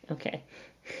to. Okay.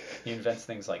 He invents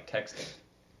things like texting.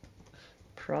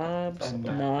 Probs I'm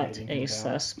not not writing a him down.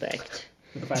 suspect.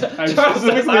 In fact, I'm Charles says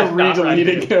specifically I'm not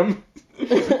re-deleting him.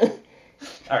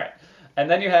 All right,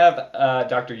 and then you have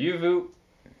Dr. Yuvu,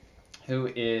 who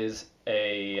is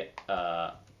a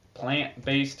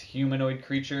plant-based humanoid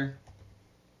creature,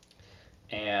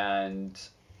 and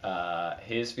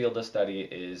his field of study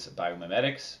is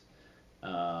biomimetics.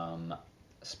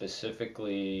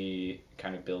 specifically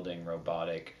kind of building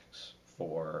robotics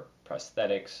for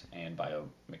prosthetics and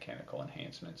biomechanical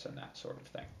enhancements and that sort of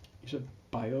thing. You said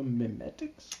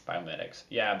biomimetics? Biomimetics.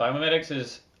 Yeah, biomimetics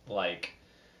is like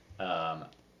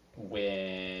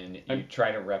when you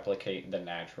try to replicate the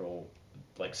natural,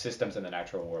 like systems in the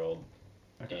natural world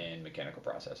in mechanical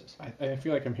processes. I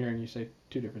feel like I'm hearing you say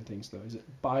two different things, though. Is it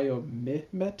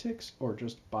biomimetics or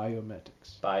just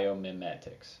biometics?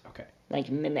 Biomimetics. Okay. Like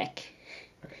mimic.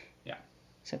 Okay. Yeah.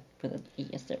 Except with an E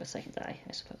instead of a second I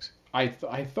suppose. I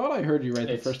thought I heard you right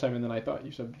the first time, and then I thought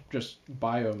you said just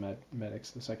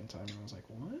biomedics the second time, and I was like,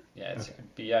 what? Yeah, it's Okay.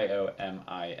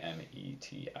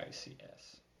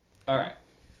 BIOMIMETICS. All right.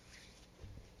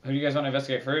 Who do you guys want to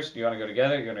investigate first? Do you want to go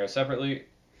together? Do you want to go separately?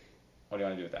 What do you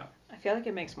want to do with that? I feel like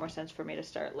it makes more sense for me to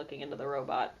start looking into the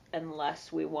robot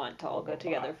unless we want to all go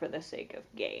together for the sake of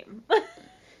game.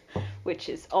 Which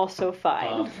is also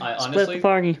fine. Split the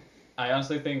party. I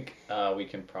honestly think we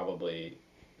can probably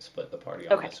split the party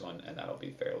on Okay. this one, and that'll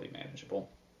be fairly manageable.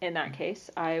 In that case,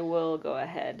 I will go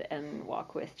ahead and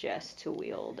walk with Jess to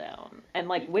wheel down. And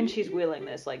like when she's wheeling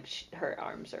this, like her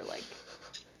arms are like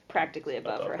practically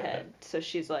above her head. So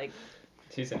she's like,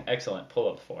 She's in excellent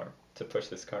pull-up form to push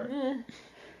this cart.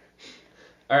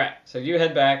 All right, so you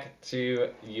head back to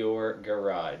your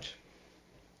garage.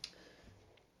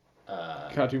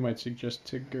 Katu might suggest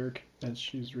to Girk, as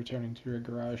she's returning to her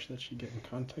garage, that she get in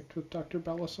contact with Dr.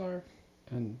 Belisar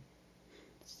and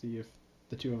see if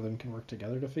the two of them can work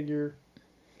together to figure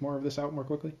more of this out more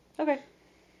quickly. okay.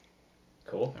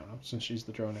 Cool. I don't know, since she's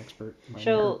the drone expert, it might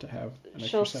She'll- hurt to have an extra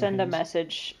She'll set of send a hands.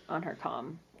 message on her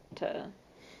comm to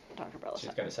Dr. She's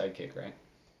Belisar. got a sidekick, right?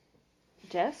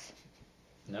 Jess?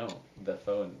 No, the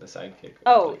phone, the sidekick.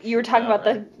 Oh, you were talking about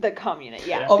right? the comm unit,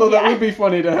 yeah. Although that Yeah. would be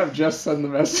funny to have Jess send the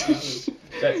message.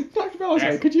 Jess, Dr. Belisar,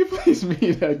 Yes. could you please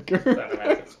meet Edgar? Send a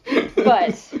message.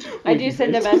 But I do Winky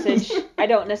send a face. message. I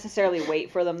don't necessarily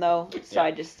wait for them though, so Yeah.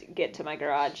 I just get to my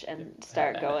garage and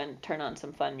start going, turn on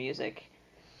some fun music,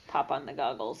 pop on the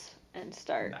goggles, and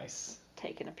start Nice.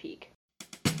 taking a peek.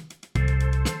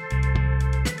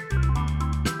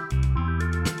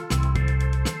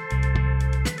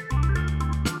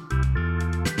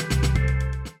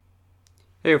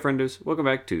 Hey friendos, welcome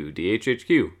back to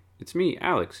DHHQ. It's me,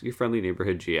 Alex, your friendly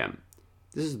neighborhood GM.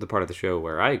 This is the part of the show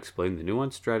where I explain the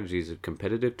nuanced strategies of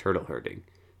competitive turtle herding.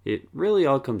 It really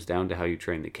all comes down to how you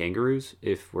train the kangaroos,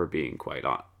 if we're being quite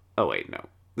on. Oh wait, no.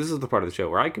 This is the part of the show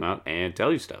where I come out and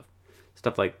tell you stuff.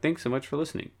 Stuff like, thanks so much for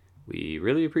listening. We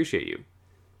really appreciate you.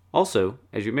 Also,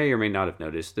 as you may or may not have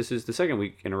noticed, this is the second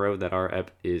week in a row that our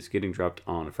ep is getting dropped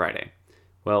on a Friday.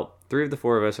 Well, 3 of the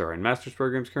 4 of us are in master's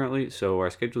programs currently, so our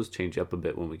schedules change up a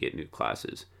bit when we get new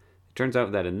classes. It turns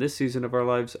out that in this season of our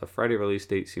lives, a Friday release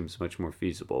date seems much more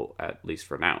feasible, at least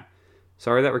for now.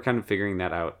 Sorry that we're kind of figuring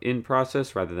that out in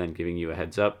process rather than giving you a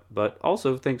heads up, but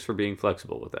also thanks for being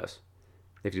flexible with us.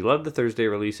 If you love the Thursday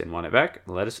release and want it back,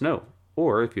 let us know.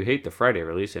 Or if you hate the Friday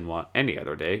release and want any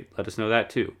other day, let us know that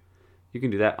too. You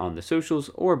can do that on the socials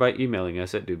or by emailing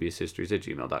us at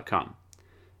dubioushistories@gmail.com.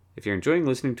 If you're enjoying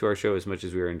listening to our show as much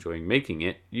as we are enjoying making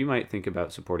it, you might think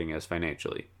about supporting us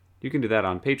financially. You can do that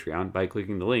on Patreon by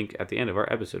clicking the link at the end of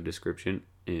our episode description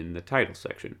in the title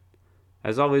section.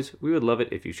 As always, we would love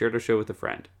it if you shared our show with a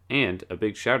friend, and a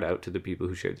big shout out to the people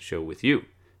who shared the show with you.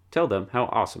 Tell them how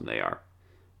awesome they are.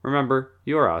 Remember,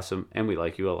 you are awesome, and we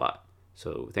like you a lot.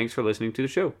 So thanks for listening to the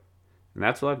show. And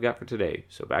that's all I've got for today,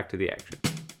 so back to the action.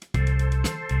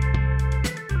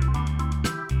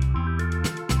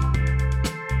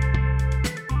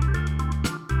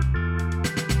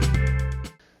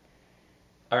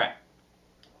 All right.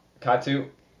 Katu,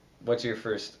 what's your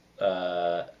first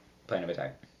plan of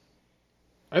attack?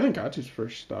 I think Katu's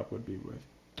first stop would be with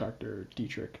Dr.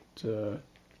 Dietrich to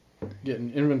get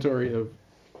an inventory of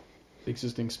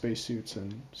existing spacesuits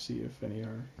and see if any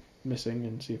are missing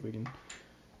and see if we can,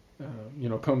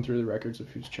 comb through the records of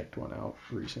who's checked one out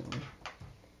recently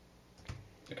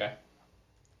Okay.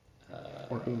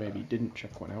 or who maybe didn't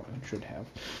check one out and should have.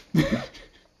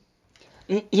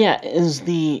 Yeah, is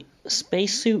the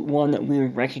spacesuit one that we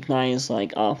would recognize,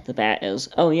 like, off the bat as,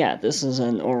 oh yeah, this is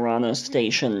an Orana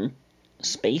station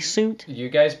spacesuit? You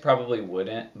guys probably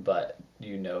wouldn't, but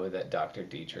you know that Dr.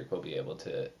 Dietrich will be able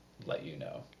to let you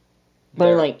know. But,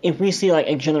 There- like, if we see, like,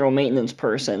 a general maintenance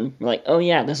person, we're like, oh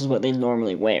yeah, this is what they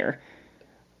normally wear.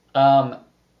 The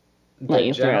Like,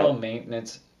 if they're general out-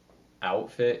 maintenance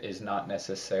outfit is not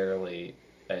necessarily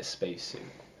a spacesuit.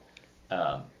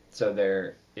 So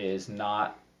there is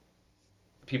not.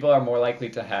 People are more likely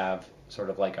to have sort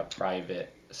of like a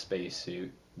private spacesuit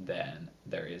than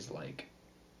there is like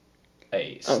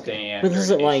a standard But is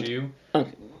it like- issue.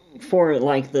 for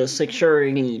like the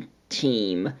security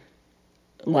team,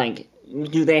 like,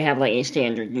 do they have like a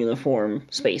standard uniform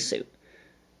spacesuit?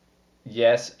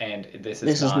 Yes, and this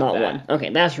is not that. one. Okay,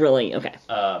 that's really okay.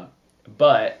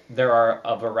 But there are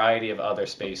a variety of other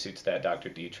spacesuits that Dr.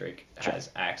 Dietrich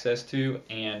has access to,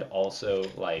 and also,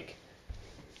 like,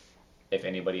 if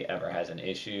anybody ever has an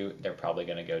issue, they're probably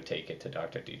going to go take it to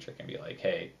Dr. Dietrich and be like,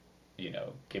 hey,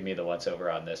 give me the once over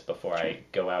on this before I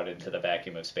go out into the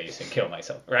vacuum of space and kill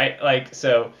myself, right? Like,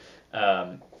 so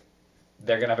they're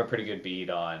going to have a pretty good bead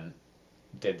on,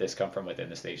 did this come from within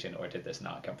the station or did this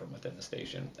not come from within the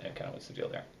station, and kind of what's the deal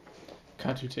there.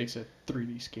 Katu takes a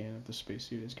 3D scan of the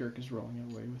spacesuit as Girk is rolling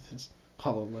away with his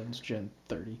HoloLens Gen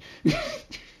 30.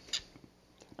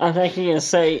 I'm actually going to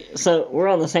say, so we're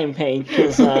on the same page,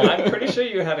 because... I'm pretty sure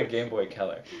you had a Game Boy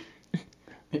Color.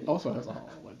 It also has a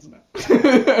HoloLens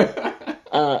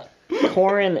now.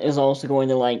 Corin is also going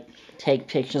to, like, take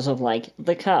pictures of, like,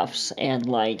 the cuffs and,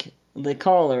 like, the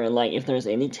collar, and, like, if there's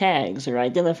any tags or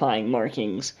identifying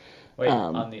markings. Wait,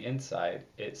 on the inside,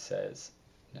 it says...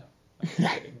 No, I'm just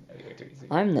kidding. Way too easy.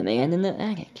 I'm the man in the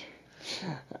attic.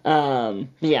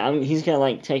 Yeah, he's going to,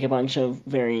 like, take a bunch of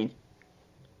very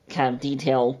kind of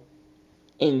detail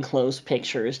in-close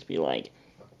pictures to be like,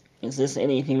 is this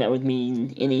anything that would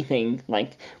mean anything,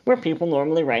 like, where people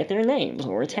normally write their names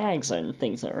or tags and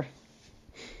things are.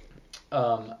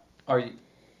 Are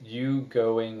you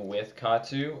going with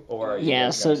Katu, or are you Yeah,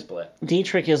 guys so going to split?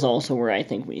 Dietrich is also where I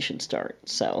think we should start,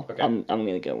 so Okay. I'm going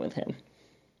to go with him.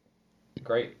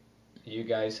 Great. You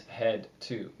guys head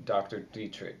to Dr.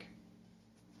 Dietrich.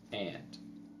 And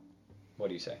what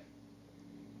do you say?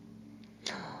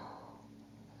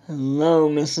 Hello,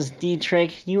 Mrs.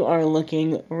 Dietrich. You are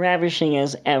looking ravishing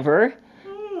as ever.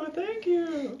 Oh, thank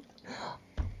you.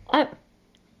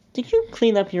 Did you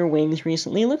clean up your wings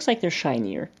recently? It looks like they're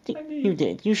shinier. I did. You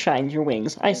did. You shined your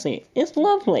wings. I see. It's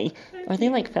lovely. Are they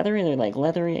like feathery? They're like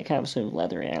leathery. I kind of assume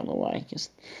leathery. I don't know why.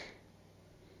 Just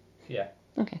Yeah,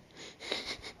 okay.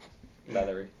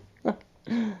 leathery.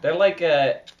 They're like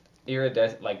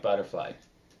iridescent, like butterfly.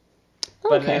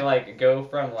 But Okay. they like go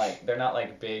from like, they're not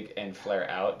like big and flare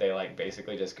out. They like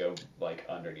basically just go like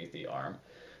underneath the arm.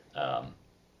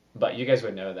 But you guys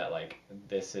would know that like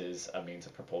this is a means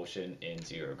of propulsion in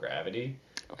zero gravity,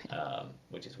 Okay.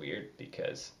 which is weird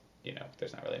because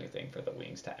there's not really anything for the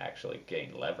wings to actually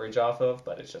gain leverage off of.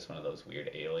 But it's just one of those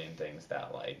weird alien things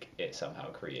that like it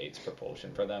somehow creates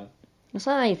propulsion for them. Yes,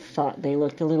 I thought they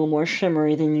looked a little more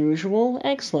shimmery than usual.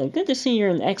 Excellent. Good to see you're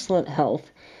in excellent health.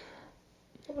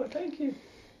 Oh, thank you.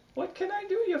 What can I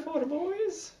do you for,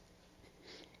 boys?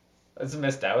 It's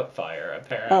missed out fire,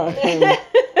 apparently.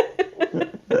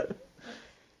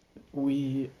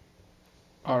 We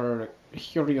are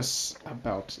curious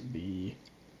about the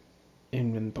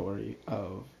inventory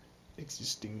of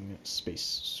existing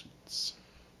spacesuits.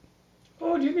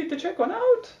 Oh, do you need to check one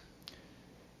out?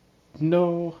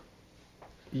 No,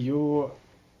 you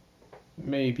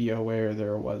may be aware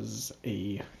there was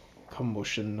a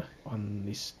commotion on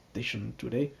the station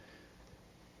today.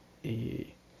 A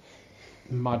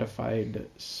modified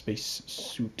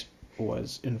spacesuit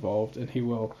was involved, and he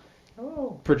will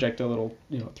project a little,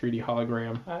 3D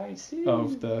hologram I see.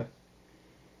 of the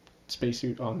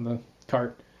spacesuit on the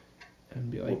cart, and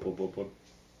be like,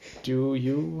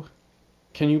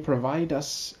 can you provide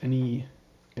us any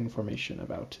information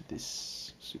about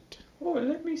this suit? Oh,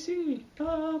 let me see.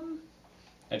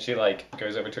 And she like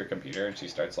goes over to her computer and she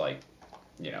starts like,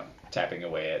 tapping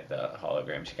away at the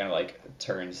hologram. She kind of like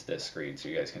turns the screen so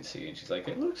you guys can see, and she's like,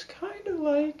 it looks kind of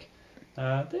like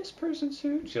this person's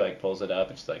suit. She like pulls it up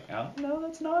and she's like, oh, no,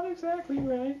 that's not exactly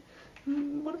right.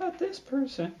 What about this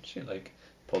person? She like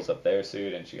pulls up their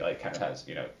suit and she like kind of has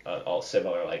all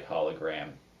similar like hologram,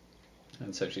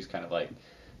 and so she's kind of like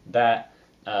that.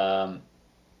 And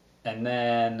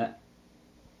then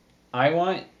I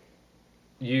want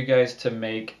you guys to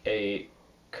make a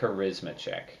charisma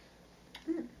check.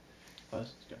 This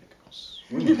is gonna go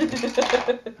swimming.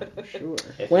 I'm sure.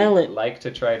 If Well, you'd like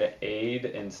to try to aid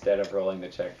instead of rolling the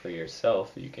check for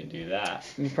yourself, you can do that.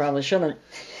 You probably shouldn't.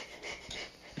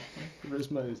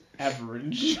 Charisma is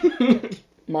average.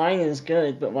 Mine is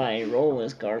good, but my roll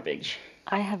is garbage.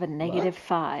 I have a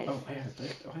 -5. Oh, I have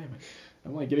it. Why am I?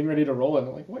 I'm like getting ready to roll, and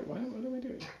I'm like, wait, what am I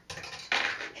doing?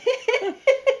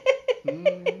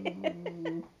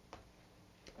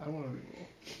 I want to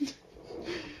reroll.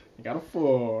 I got a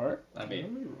 4. I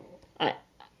mean, reroll.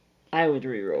 I would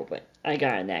reroll, but I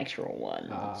got a natural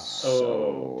one.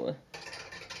 So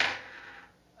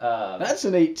That's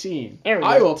an 18. There we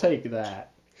I go. will take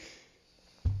that.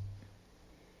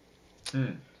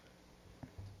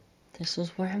 this is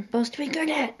what I'm supposed to be good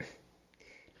at.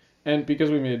 And because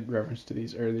we made reference to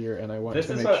these earlier, and I want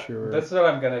to make sure. This is what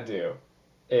I'm gonna do.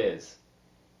 Is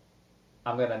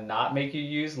I'm gonna not make you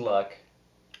use luck,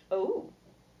 Oh.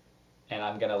 and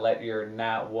I'm gonna let your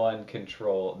nat 1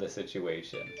 control the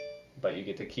situation, but you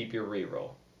get to keep your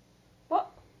reroll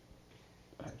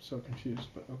I'm so confused,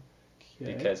 but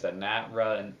okay. because the nat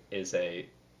run is a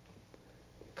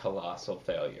colossal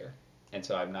failure, and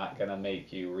so I'm not gonna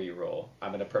make you reroll.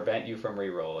 I'm gonna prevent you from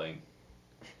rerolling.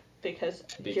 Because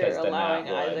Because you're the allowing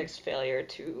nat one Isaac's failure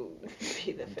to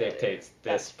be the failure. Dictates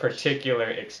That's this particular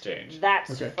exchange.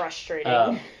 That's Okay.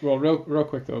 frustrating. Well, real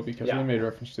quick though, because Yeah. we made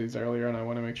reference to these earlier, and I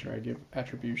want to make sure I give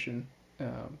attribution.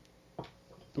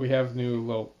 We have new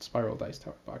little spiral dice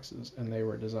tower boxes, and they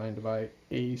were designed by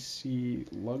A.C.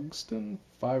 Lugston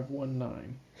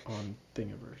 519 on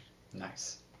Thingiverse.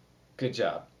 Nice. Good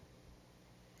job.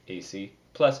 AC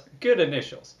plus good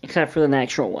initials. Except for the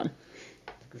natural one.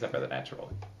 Except for the natural.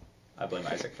 I blame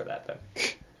Isaac for that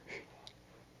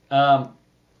then.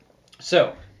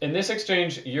 So, in this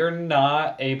exchange, you're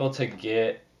not able to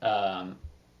get,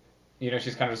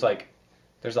 she's kind of just like,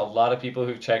 there's a lot of people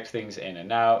who've checked things in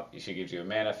and out. She gives you a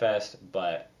manifest,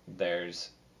 but there's,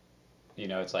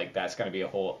 it's like that's going to be a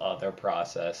whole other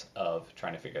process of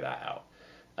trying to figure that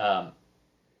out.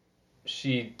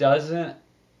 She doesn't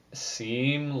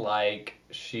seem like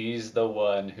she's the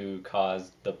one who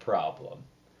caused the problem.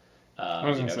 I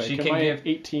was gonna say, she can can my give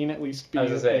 18 at least be I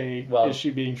was gonna say, well- is she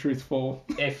being truthful?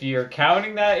 if you're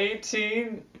counting that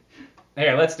 18.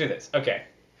 Here, let's do this. Okay,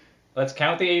 let's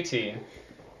count the 18.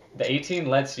 The 18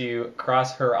 lets you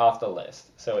cross her off the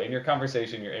list. So in your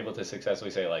conversation, you're able to successfully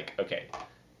say like, okay,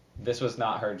 this was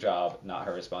not her job, not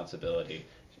her responsibility.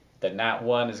 The nat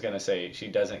 1 is going to say she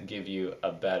doesn't give you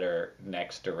a better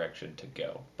next direction to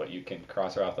go. But you can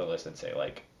cross her off the list and say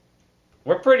like,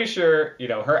 we're pretty sure,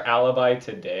 her alibi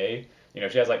today,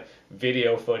 she has like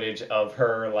video footage of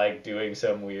her like doing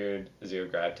some weird zero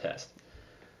grab test.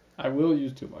 I will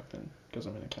use 2 luck then, because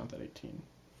I'm gonna count that 18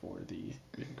 for the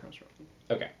being cross-referenced.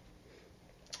 Okay.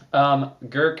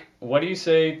 Girk, what do you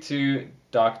say to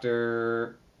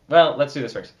Dr. Well, let's do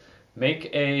this first.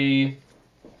 Make a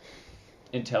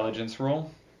intelligence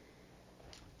roll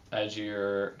as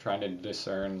you're trying to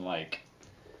discern, like,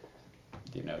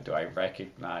 do I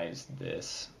recognize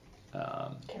this?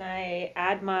 Can I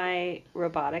add my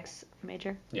robotics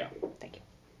major? Yeah. Thank you.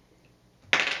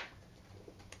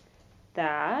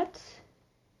 That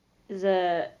is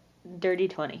a dirty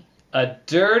 20. A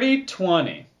dirty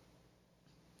 20.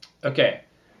 Okay.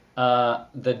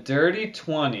 The dirty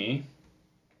 20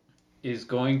 is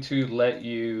going to let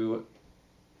you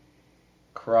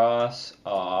cross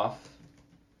off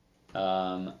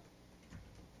Dr.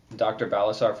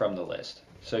 Balasar from the list.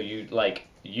 So you've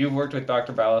worked with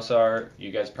Dr. Balasar.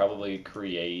 You guys probably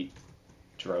create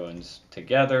drones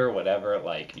together, whatever.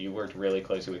 Like, you worked really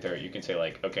closely with her. You can say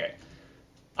like, okay,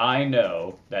 I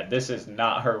know that this is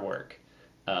not her work.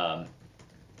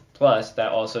 Plus,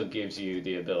 that also gives you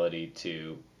the ability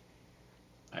to,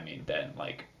 then,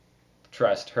 like,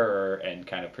 trust her and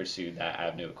kind of pursue that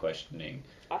avenue of questioning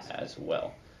as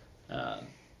well.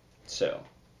 So,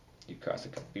 you cross a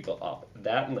couple people off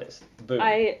that list. Boom.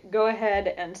 I go ahead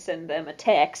and send them a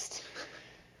text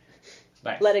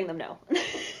Nice. letting them know.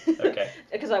 Okay.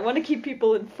 Because I want to keep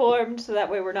people informed so that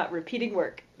way we're not repeating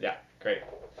work. Yeah, great.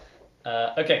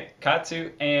 Okay,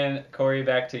 Katsu and Corey,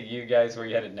 back to you guys. Where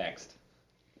you headed next?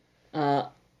 So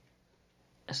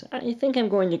I think I'm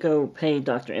going to go pay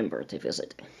Dr. Embert a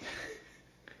visit.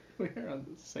 We're on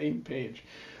the same page.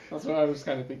 That's what I was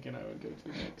kind of thinking I would go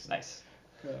to next. Nice.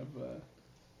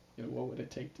 What would it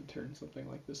take to turn something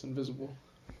like this invisible?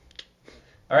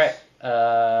 All right.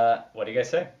 What do you guys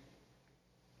say?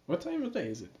 What time of day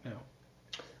is it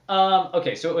now?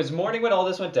 Okay, so it was morning when all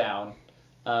this went down.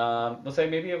 We'll say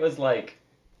maybe it was like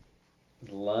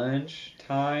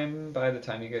lunchtime by the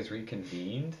time you guys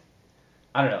reconvened.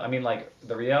 I don't know.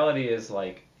 The reality is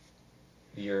like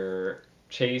your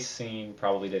chase scene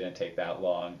probably didn't take that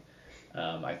long.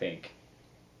 I think,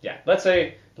 yeah, let's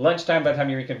say lunchtime by the time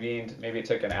you reconvened. Maybe it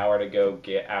took an hour to go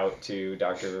get out to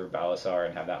Dr. Balasar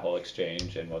and have that whole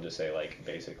exchange. And we'll just say like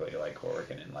basically like we're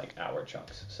working in like hour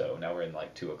chunks. So now we're in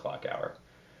like 2 o'clock hour.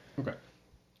 Okay.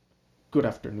 Good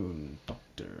afternoon,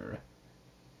 Doctor.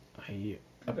 I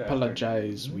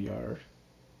apologize we are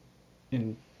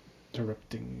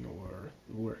interrupting your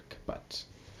work, but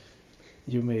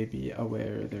you may be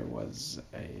aware there was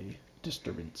a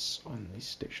disturbance on the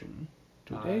station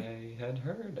today. I had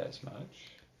heard as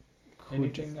much. Could-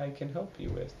 Anything I can help you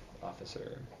with,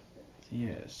 officer?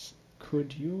 Yes.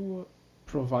 Could you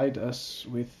provide us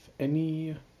with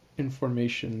any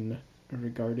information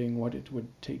regarding what it would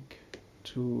take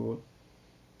to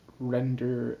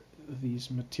render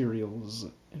these materials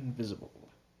invisible.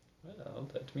 Well,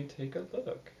 let me take a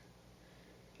look.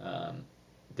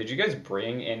 Did you guys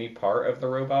bring any part of the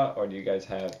robot, or do you guys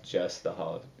have just the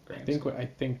holograms? I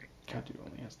think Katu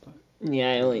only has that.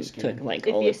 Yeah, I only Scan. took like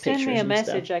If all you the send pictures me a and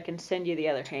message, stuff. I can send you the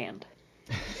other hand.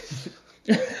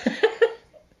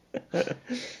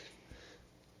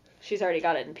 She's already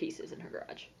got it in pieces in her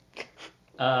garage.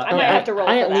 I might have to roll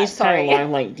I for at that, least sorry. have a lot of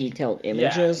like detailed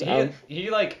images yeah, of. he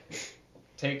like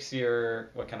takes your.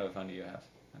 What kind of a phone do you have?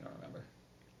 I don't remember.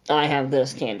 I have the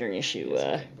standard issue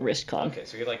wrist con. Okay,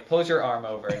 so he like pulls your arm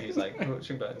over, and he's like,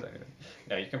 pushing buttons.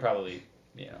 No, you can probably,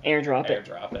 Airdrop it.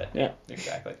 airdrop it. Yeah.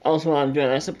 Exactly. Also, while I'm doing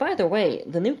that, I said, by the way,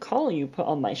 the new collar you put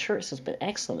on my shirts has been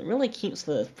excellent. It really keeps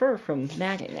the fur from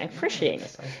matting. I appreciate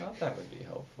it. I thought that would be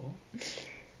helpful.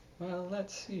 Well,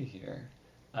 let's see here.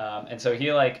 And so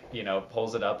he like,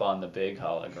 pulls it up on the big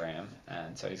hologram,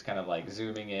 and so he's kind of like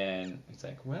zooming in. He's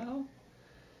like, well,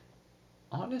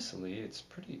 honestly, it's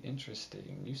pretty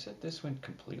interesting. You said this went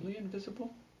completely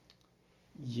invisible?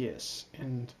 Yes,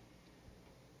 and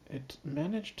it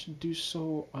managed to do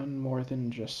so on more than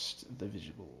just the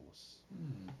visuals.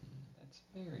 That's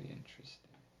very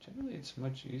interesting. Generally, it's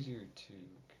much easier to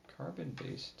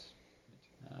carbon-based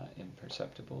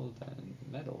imperceptible than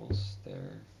metals.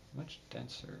 They're much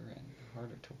denser and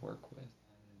harder to work with.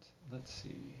 And let's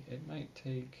see, it might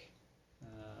take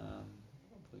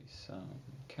probably some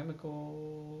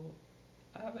chemical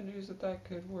avenues that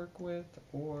could work with,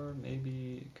 or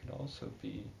maybe it could also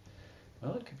be,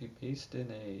 well, it could be based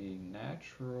in a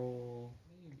natural,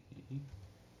 maybe.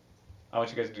 I want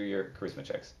you guys to do your charisma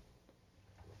checks.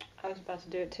 I was about to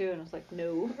do it too, and I was like,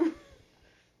 no.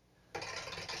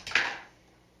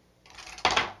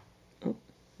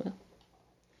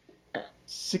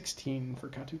 16 for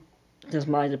Katu. Does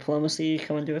my diplomacy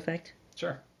come into effect?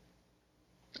 Sure.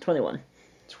 21.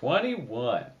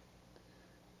 21.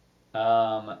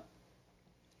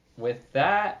 With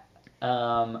that,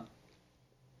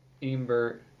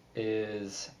 Imber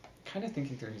is kind of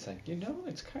thinking through. He's like,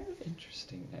 it's kind of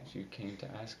interesting that you came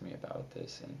to ask me about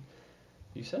this, and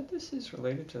you said this is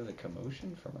related to the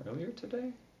commotion from earlier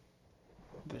today?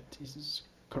 That is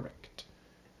correct.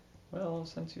 Well,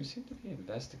 since you seem to be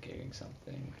investigating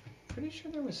something, I'm pretty sure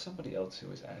there was somebody else who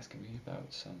was asking me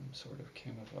about some sort of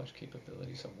camouflage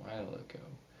capabilities a while ago.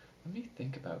 Let me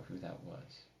think about who that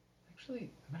was. Actually,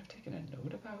 I might have taken a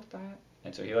note about that.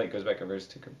 And so he like goes back over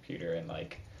to computer and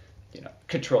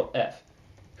Control F.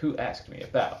 Who asked me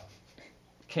about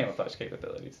camouflage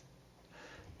capabilities?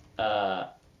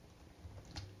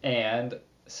 And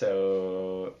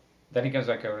so then he comes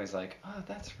back over and he's like, oh,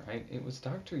 that's right. It was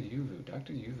Dr. Yuvu.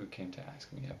 Dr. Yuvu came to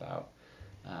ask me about,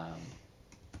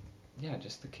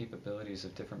 just the capabilities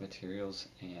of different materials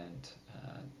and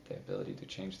the ability to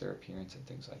change their appearance and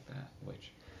things like that,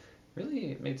 which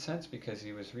really made sense because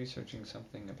he was researching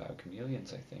something about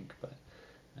chameleons, I think, but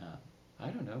I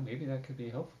don't know. Maybe that could be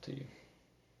helpful to you.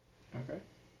 Okay.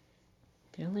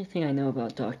 The only thing I know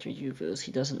about Dr. Yuvu is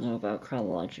he doesn't know about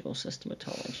chronological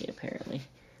systematology, apparently.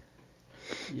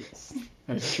 Yes,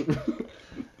 that's true.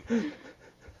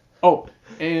 Oh,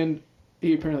 and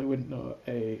he apparently wouldn't know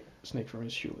a snake from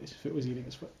his shoelace if it was eating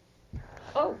his foot.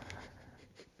 Oh.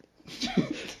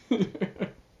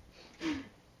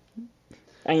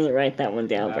 I didn't write that one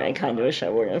down, but I kind of wish I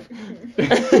would have.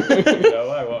 No,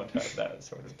 I won't have that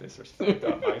sort of disrespect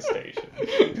on my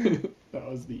station. That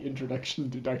was the introduction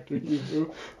to Dr.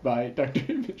 Yuvu by Dr.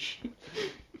 Imish.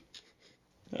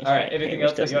 All right, anything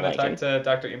else that you want to talk to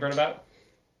Dr. Ebert about?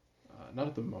 Not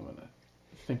at the moment.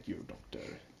 Thank you, Doctor.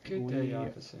 Good day,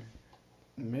 officer.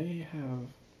 May have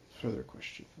further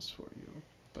questions for you,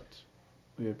 but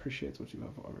we appreciate what you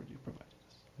have already provided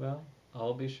us. Well,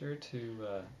 I'll be sure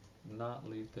to not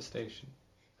leave the station.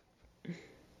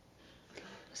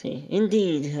 See,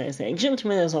 indeed, I say,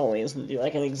 gentlemen as always, and do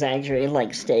like an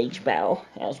exaggerated stage bow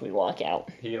as we walk out.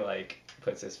 He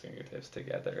puts his fingertips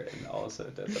together and also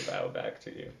does a bow back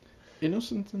to you.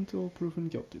 Innocent until proven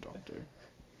guilty, Doctor.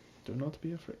 Do not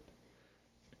be afraid.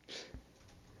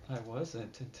 I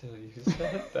wasn't until you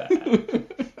said that.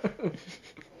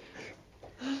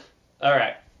 All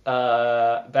right,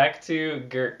 back to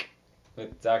Girk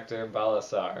with Dr.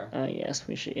 Balasar. Yes,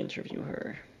 we should interview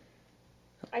her.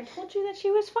 I told you that she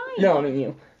was fine. No, I mean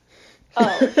you.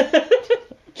 Oh.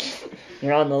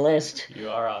 You're on the list. You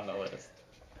are on the list.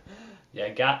 You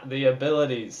got the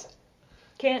abilities.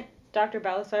 Can't Dr.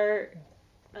 Balasar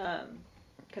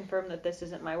confirm that this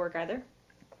isn't my work either?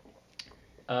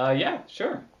 Yeah,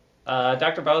 sure.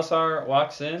 Dr. Balasar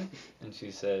walks in and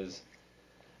she says,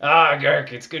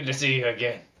 Girk, it's good to see you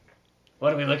again.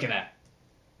 What are we looking at?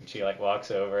 And she like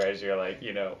walks over as you're like,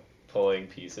 pulling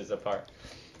pieces apart.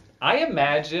 I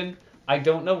imagine, I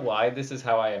don't know why this is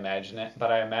how I imagine it,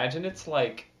 but I imagine it's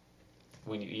like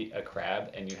when you eat a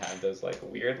crab and you have those like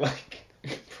weird like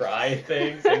pry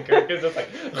things and Kirk is just like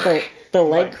The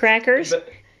leg like, crackers?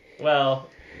 Well,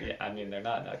 yeah, I mean they're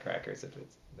not nutcrackers if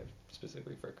they're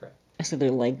specifically for crab. I said they're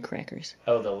leg crackers.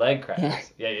 Oh, the leg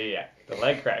crackers. Yeah. The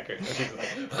leg crackers. And she's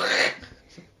like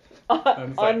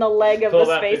on the leg of pull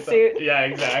the that piece up. spacesuit. Yeah,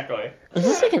 exactly. Is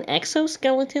this like an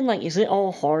exoskeleton? Like, is it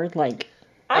all hard? Like,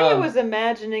 I was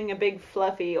imagining a big,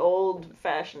 fluffy,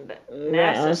 old-fashioned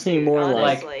NASA I was thinking suit, more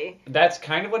like- honestly. That's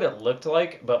kind of what it looked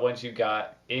like, but once you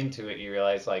got into it, you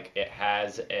realize like it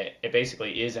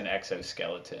basically is an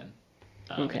exoskeleton.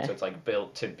 Okay. So it's like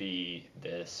built to be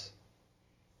this.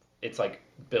 It's like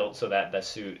built so that the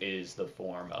suit is the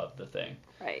form of the thing.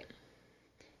 Right.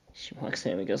 she walks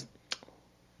in and goes,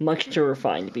 much too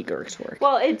refined to be Girk's work.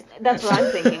 Well, that's what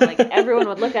I'm thinking. Like, everyone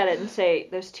would look at it and say,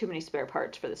 there's too many spare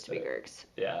parts for this to be Girk's.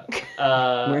 Yeah.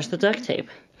 Where's the duct tape?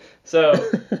 So,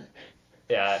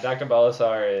 yeah, Dr.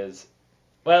 Balasar is,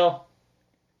 well,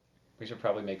 we should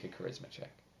probably make a charisma check.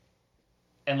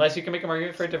 Unless you can make an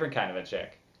argument for a different kind of a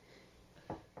check.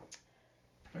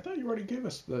 I thought you already gave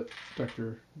us that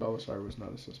Dr. Balasar was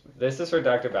not a suspect. This is for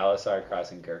Dr. Balasar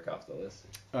crossing Girk off the list.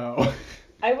 Oh.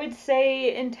 I would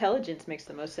say intelligence makes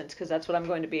the most sense, because that's what I'm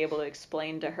going to be able to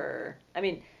explain to her. I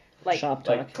mean, like... Shop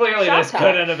talk. Like, clearly Shop this talk.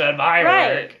 couldn't have been my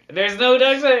Right. work. There's no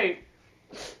duct tape.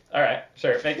 Alright,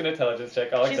 sure, make an intelligence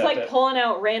check. I'll She's accept like it. pulling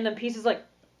out random pieces like,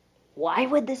 why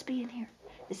would this be in here?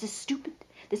 This is stupid.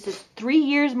 This is 3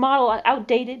 years model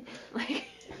outdated. Like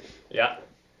Yeah.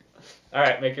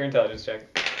 Alright, make your intelligence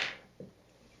check.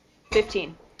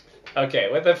 15. Okay,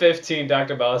 with the 15,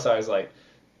 Dr. Balasar is like,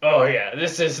 oh yeah,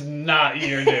 this is not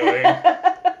your doing.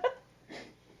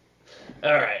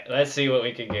 Alright, let's see what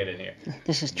we can get in here.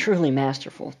 This is truly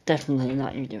masterful. Definitely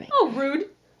not your doing. Oh, rude.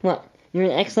 Well, you're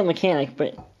an excellent mechanic,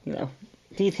 but,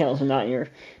 details are not your...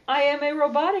 I am a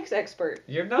robotics expert.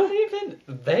 You're not even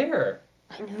there.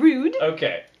 Rude.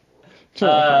 Okay,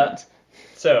 killer comments.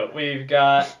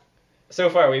 so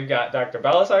far we've got Dr.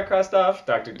 Balasar crossed off,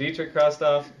 Dr. Dietrich crossed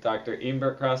off, Dr.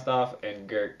 Imbert crossed off, and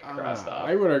Girk crossed off.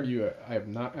 I would argue I have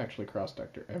not actually crossed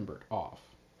Dr. Embert off.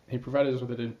 He provided us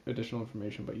with additional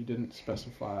information, but you didn't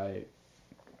specify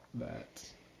that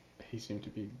he seemed to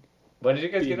be... What did you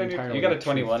guys get on your... entirely You got a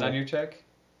 21 truthful. on your check?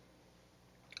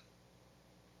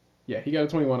 Yeah, he got a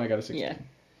 21, I got a 16. Yeah.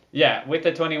 Yeah, with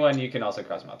the 21 you can also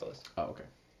cross him off the list. Oh, okay.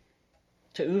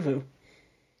 To Uvu.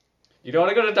 You don't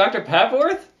want to go to Dr.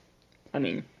 Papworth? I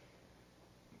mean,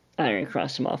 I already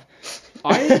crossed him off.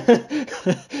 I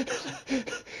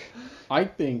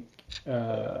think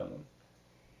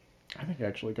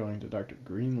actually going to Dr.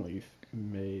 Greenleaf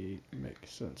may make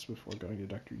sense before going to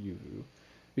Dr. Yuvu.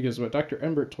 Because what Dr.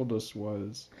 Embert told us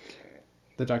was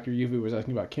that Dr. Yuvu was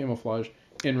asking about camouflage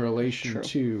in relation True.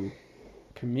 to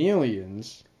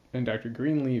chameleons, and Dr.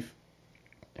 Greenleaf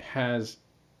has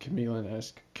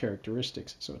chameleon-esque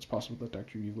characteristics, so it's possible that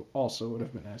Dr. Yuvu also would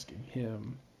have been asking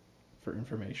him for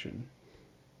information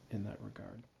in that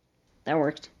regard. That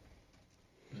worked.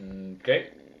 Okay.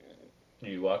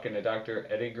 You walk into Dr.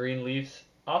 Eddie Greenleaf's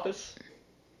office.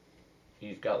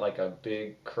 He's got like a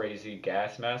big crazy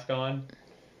gas mask on,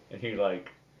 and he like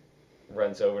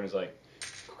runs over and is like,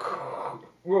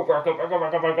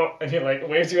 and he like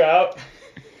waves you out,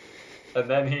 and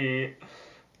then he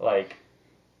like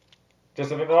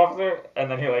just a minute, officer,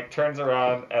 and then he like turns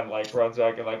around and like runs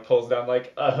back and like pulls down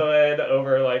like a hood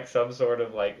over like some sort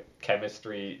of like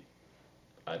chemistry.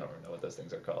 I don't know what those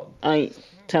things are called. I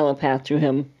telepath to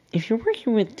him, if you're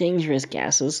working with dangerous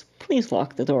gases, please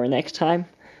lock the door next time.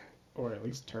 Or at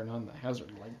least turn on the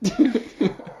hazard light.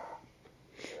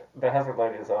 The hazard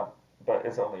light is on, but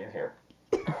it's only in here.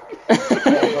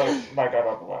 My God,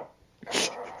 on the left.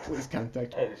 Please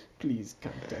contact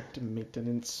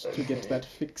maintenance to get that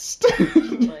fixed.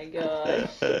 Oh my gosh.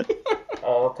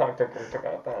 I'll talk to Chris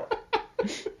about that.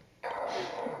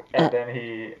 And then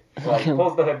he like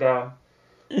pulls the hood down,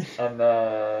 and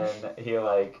then he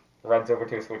like runs over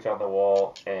to a switch on the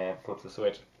wall and flips the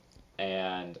switch,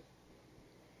 and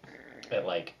it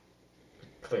like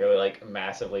clearly like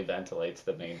massively ventilates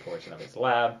the main portion of his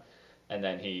lab, and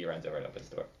then he runs over and opens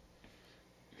the door.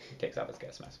 He takes off his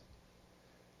gas mask.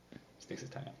 Sticks his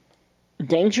tongue out.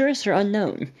 Dangerous or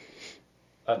unknown?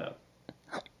 Oh no.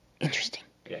 Interesting.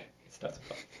 Yeah, it's not so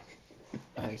fun.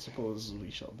 I suppose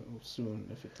we shall know soon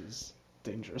if it is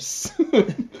dangerous.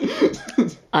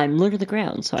 I'm low to the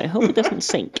ground, so I hope it doesn't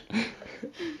sink. I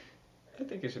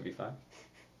think it should be fine.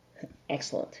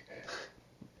 Excellent.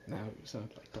 Now you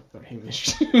sound like Dr.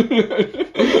 Hamish.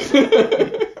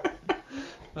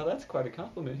 Well, that's quite a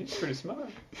compliment. He's pretty smart.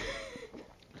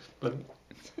 But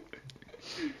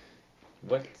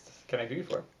what can I do you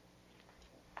for?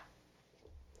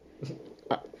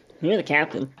 You're the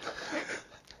captain.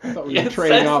 I thought we were It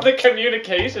trading says off. the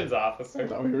communications officer. I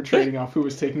thought we were trading off who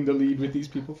was taking the lead with these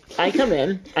people. I come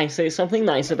in, I say something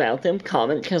nice about them,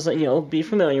 comment, because, be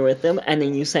familiar with them, and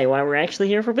then you say why we're actually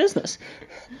here for business.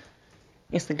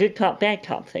 It's the good cop, bad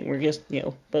cop thing. We're just,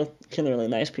 both generally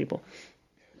nice people.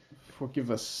 Forgive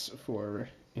us for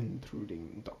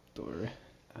intruding, Doctor.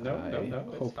 No, I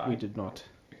it's hope fine. we did not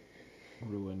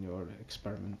ruin your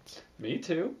experiment. Me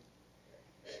too.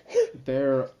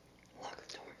 There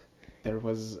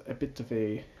was a bit of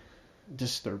a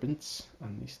disturbance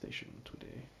on the station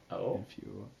today, Oh, if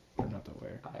you are not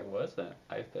aware. I wasn't.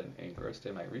 I've been engrossed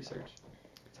in my research.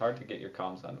 It's hard to get your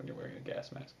comms on when you're wearing a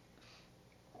gas mask.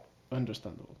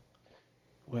 Understandable.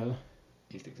 Well,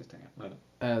 East existing. No.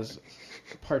 as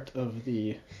part of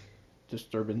the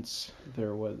disturbance,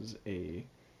 there was a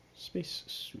space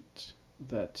suit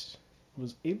that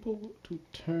was able to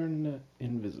turn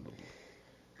invisible.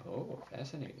 Oh,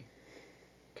 fascinating.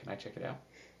 Can I check it out?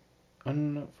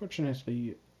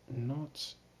 Unfortunately,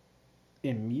 not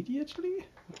immediately.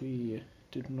 We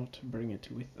did not bring it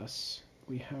with us.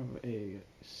 We have a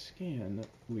scan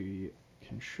we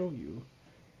can show you,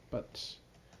 but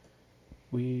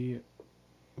we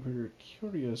were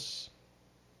curious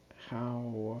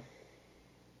how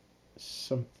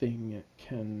something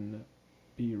can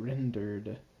be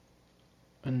rendered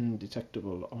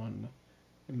undetectable on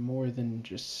more than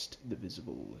just the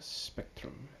visible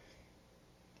spectrum.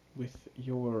 With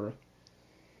your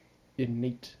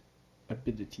innate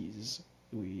abilities,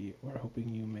 we were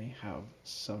hoping you may have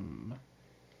some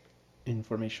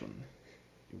information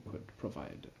you could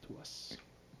provide to us.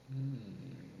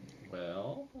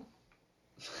 Well,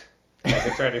 I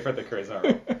was ready for the charisma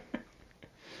roll.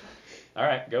 All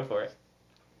right, go for it.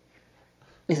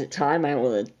 Is it time? I don't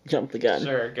want to jump the gun.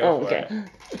 Sure, go for okay. it.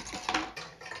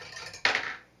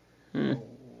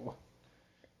 Oh.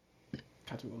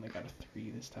 Katu only got a 3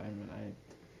 this time,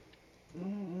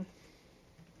 and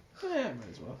might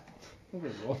as well.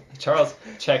 We'll roll. Charles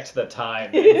checked the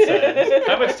time and said,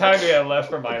 "How much time do we have left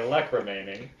for my luck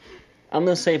remaining?" I'm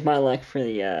gonna save my luck for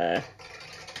the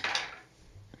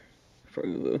for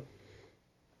Ulu.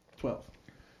 12.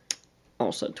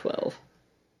 Also 12.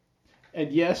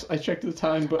 And yes, I checked the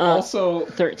time, but also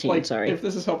 13. Sorry. if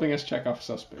this is helping us check off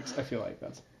suspects, I feel like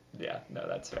that's Yeah, no,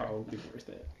 that's fair. probably worth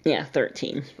it. Yeah,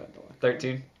 13. Spend a lot.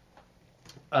 13.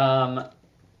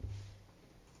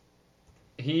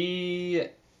 He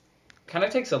kind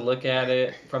of takes a look at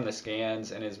it from the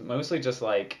scans and is mostly just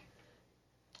like,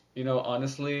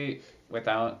 honestly,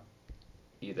 without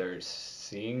either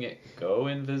seeing it go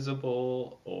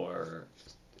invisible or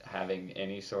having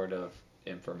any sort of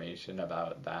information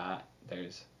about that,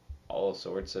 there's all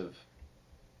sorts of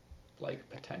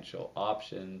potential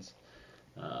options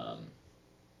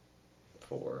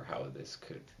for how this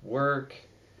could work,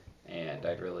 and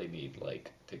I'd really need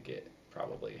to get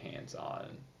probably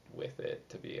hands-on with it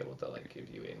to be able to give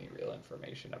you any real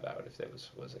information about if it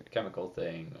was a chemical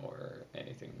thing or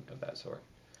anything of that sort.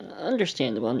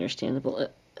 Understandable.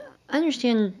 I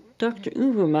understand Dr.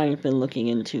 Uber might have been looking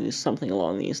into something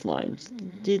along these lines.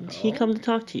 Did he come to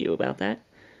talk to you about that?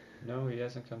 No, he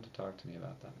hasn't come to talk to me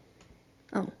about that.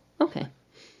 Oh, okay.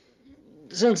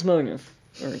 Sense motive,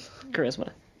 or charisma.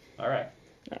 All right.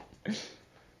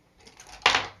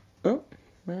 Oh,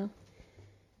 well,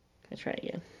 I try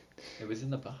again. It was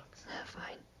in the box.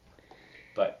 Fine.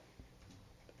 But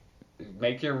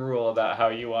make your rule about how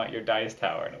you want your dice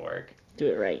tower to work. Do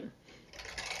it right.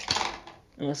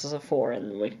 And this is a 4,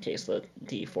 in which case the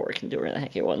D4 can do whatever the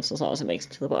heck it wants as long as it makes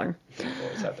it to the bar.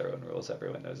 D4s have their own rules.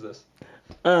 Everyone knows this.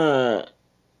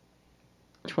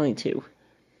 22.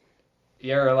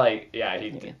 You're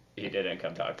he didn't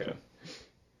come talk to him.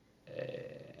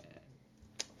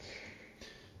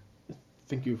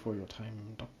 Thank you for your time,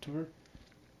 Doctor.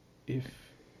 If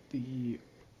the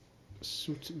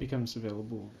suit becomes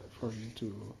available for you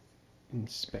to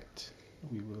inspect,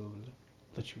 we will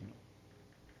let you know.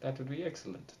 That would be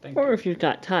excellent. Thank Or you. if you've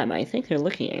got time, I think they're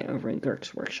looking at it over in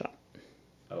Girk's workshop.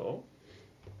 Oh?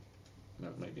 No,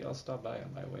 maybe I'll stop by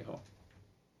on my way home.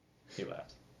 He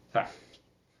laughs. Ha!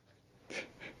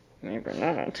 Maybe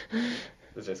not.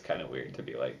 It's just kind of weird to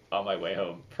be on my way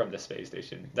home from the space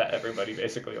station that everybody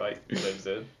basically lives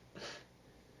in.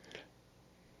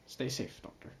 Stay safe,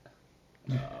 Doctor.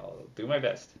 I'll do my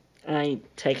best. I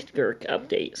text Girk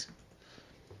updates.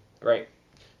 Right.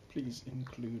 Please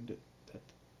include that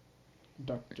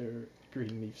Dr.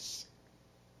 Greenleaf's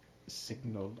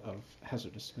signal of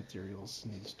hazardous materials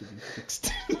needs to be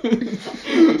fixed.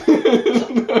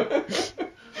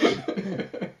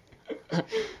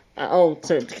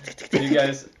 So You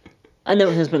guys, I know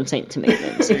it has been sent to me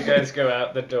then. so you guys go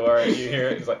out the door and you hear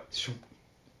it. It's like,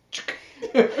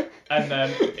 and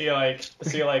then you like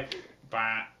see like,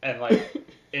 bah, and like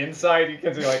inside you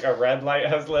can see like a red light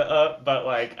has lit up, but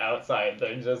like outside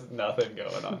there's just nothing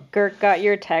going on. Girk got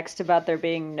your text about there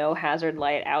being no hazard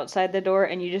light outside the door,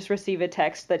 and you just receive a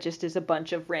text that just is a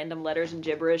bunch of random letters and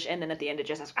gibberish, and then at the end it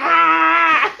just says,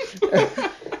 ah!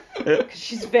 'Cause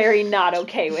she's very not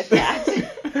okay with that.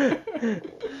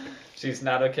 She's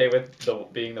not okay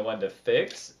with being the one to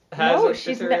fix No, hazard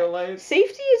she's material not. lights.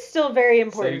 Safety is still very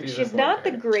important. Safety's She's not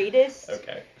the important. greatest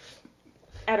Okay,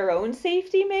 at her own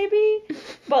safety, maybe,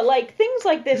 but like things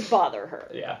like this bother her.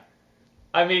 yeah.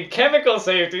 I mean, chemical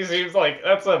safety seems like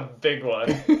that's a big one.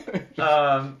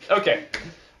 Okay.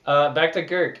 Back to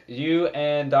Girk. You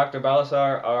and Dr.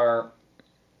 Balasar are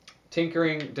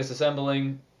tinkering,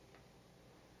 disassembling,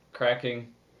 cracking,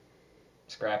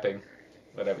 scrapping,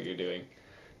 whatever you're doing.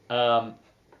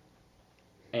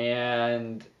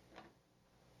 And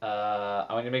I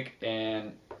want you to make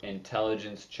an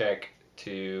intelligence check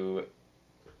to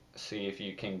see if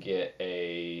you can get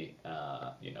a,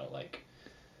 like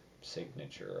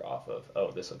signature off of,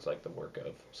 oh, this looks like the work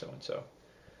of so-and-so.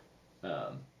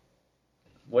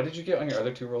 What did you get on your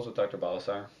other two rolls with Dr.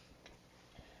 Balasar?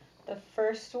 The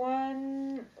first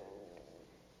one.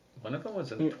 One of them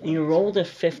was in the 20s. You rolled a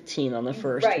 15 on the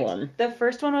first Right. one. The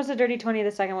first one was a dirty 20,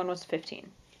 the second one was 15.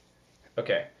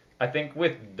 Okay. I think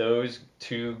with those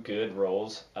two good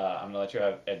rolls, I'm going to let you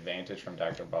have advantage from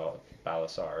Dr.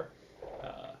 Balasar,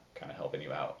 kind of helping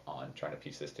you out on trying to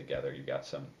piece this together. You got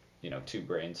some, two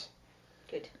brains.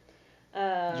 Good.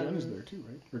 Jen is there too,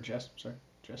 right? Or Jess, sorry.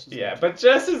 Jess is Yeah, there. but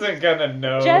Jess isn't going to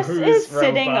know Jess whose is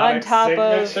sitting on robotic top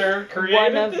of signature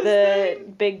created one of this the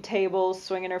thing. big tables,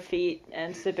 swinging her feet,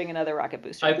 and sipping another rocket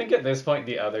booster. I think at this point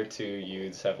the other two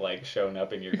youths have like shown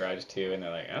up in your garage too, and they're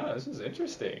like, "Oh, this is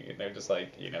interesting," and they're just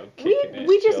like, kicking it.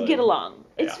 we just chilling. get along.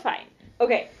 It's Yeah. fine.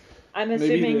 Okay, I'm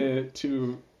assuming. Maybe the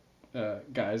two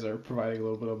guys are providing a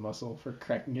little bit of muscle for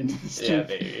cracking into the Yeah, skin.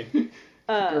 maybe.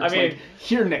 Girk's I mean, like,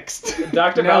 here next.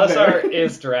 Dr. Now Balasar there.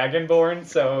 is Dragonborn,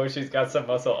 so she's got some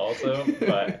muscle also,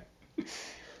 but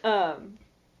I'm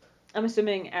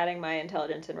assuming adding my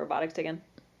intelligence and robotics again.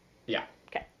 Yeah.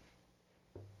 Okay.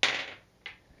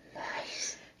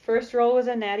 First roll was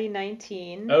a natty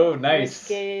 19. Oh, nice. Which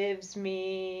gives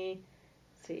me,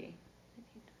 let's see,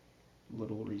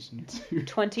 Little reason to.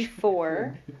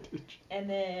 24. And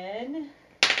then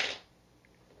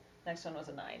next one was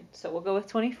a 9. So we'll go with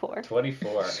 24.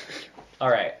 24. All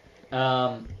right.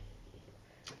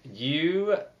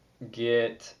 You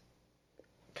get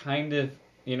kind of,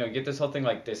 get this whole thing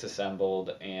like disassembled,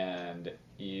 and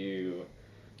you,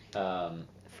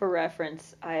 For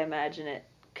reference, I imagine it,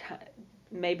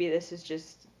 maybe this is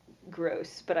just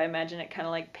gross, but I imagine it kind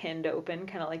of like pinned open,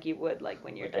 kind of like you would like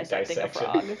when you're Like a dissecting a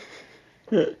dissection. frog.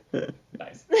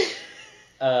 nice.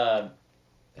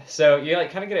 So you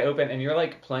like kind of get it open, and you're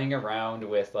like playing around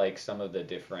with like some of the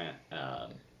different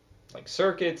like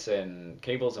circuits and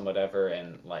cables and whatever,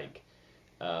 and like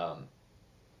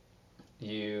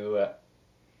you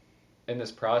in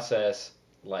this process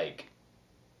like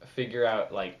figure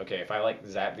out like, okay, if I like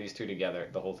zap these two together,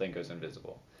 the whole thing goes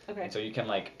invisible. Okay. And so you can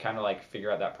like kind of like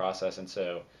figure out that process, and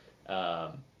so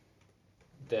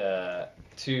the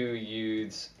two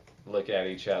youths look at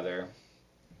each other,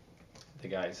 the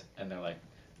guys, and they're like,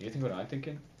 "You think what I'm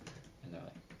thinking?" And they're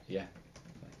like, "Yeah."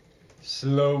 Like,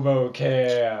 slow-mo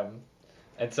cam.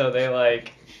 And so they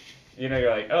like, you're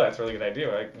like, "Oh, that's a really good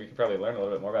idea. Like, we could probably learn a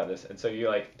little bit more about this." And so you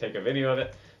like take a video of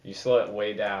it, you slow it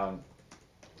way down,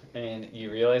 and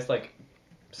you realize like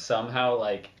somehow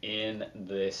like in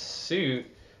this suit,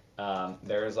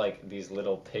 there's like these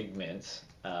little pigments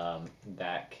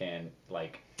that can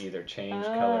like either change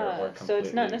color or completely so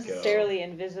it's not go. necessarily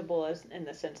invisible as in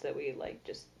the sense that we like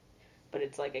just, but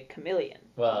it's like a chameleon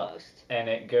almost. And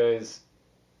it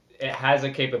has a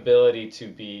capability to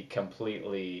be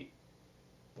completely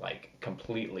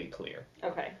clear.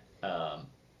 Okay.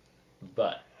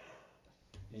 But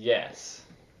yes.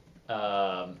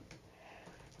 And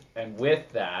with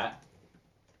that,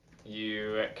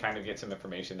 you kind of get some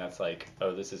information that's like,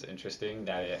 oh, this is interesting,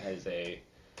 that it has a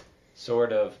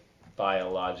sort of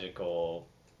biological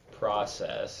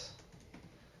process,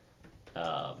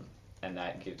 and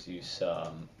that gives you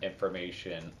some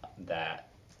information that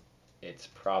it's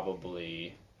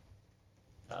probably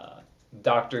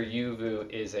Dr. Yuvu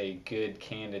is a good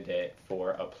candidate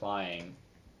for applying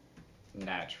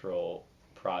natural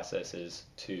processes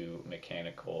to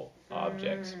mechanical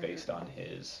objects based on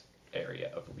his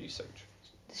area of research.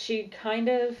 She kind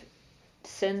of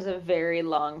sends a very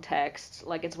long text.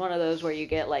 Like, it's one of those where you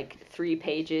get like 3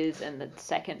 pages and the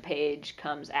second page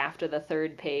comes after the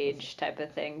third page type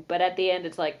of thing. But at the end,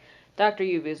 it's like, Dr.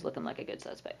 Yuvu's looking like a good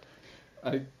suspect.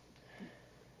 I'm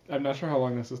not sure how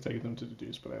long this has taken them to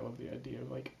deduce, but I love the idea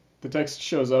of, like, the text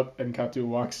shows up and Katu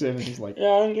walks in and he's like, Yeah,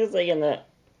 I'm just thinking that.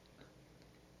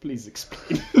 please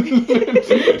explain.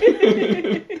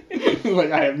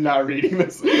 Like, I am not reading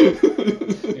this.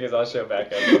 Because I'll show back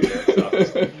up in Eric's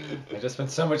office. I just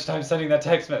spent so much time sending that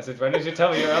text message. Why didn't you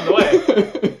tell me you're on the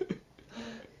way?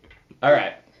 All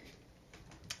right.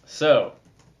 So,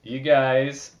 you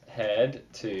guys head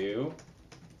to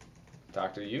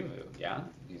Dr. Yuvu. Yeah,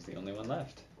 he's the only one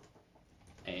left.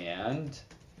 And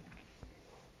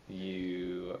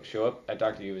you show up at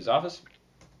Dr. Yuvu's office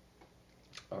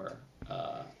or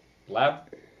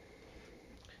lab.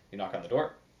 You knock on the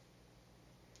door.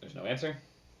 There's no answer.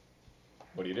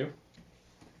 What do?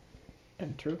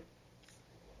 Enter.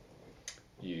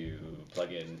 You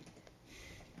plug in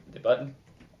the button,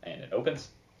 and it opens.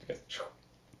 It goes,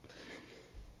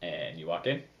 and you walk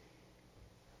in.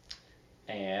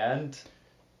 And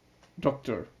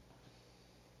Doctor,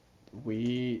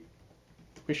 we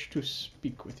wish to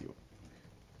speak with you.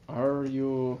 Are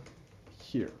you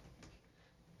here?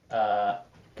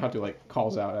 Katu, like,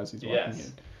 calls out as he's walking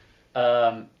yes.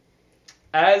 in.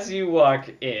 As you walk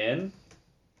in,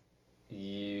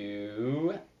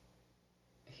 you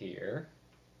hear,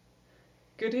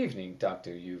 "Good evening,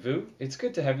 Dr. Yuvu. It's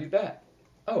good to have you back.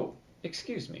 Oh,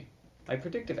 excuse me. My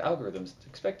predictive algorithms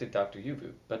expected Dr.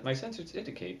 Yuvu, but my sensors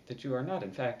indicate that you are not,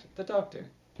 in fact, the doctor.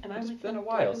 It's been a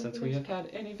while since we have had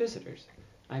any visitors.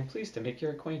 I'm pleased to make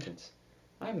your acquaintance.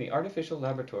 I'm the Artificial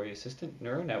Laboratory Assistant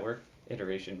Neural Network,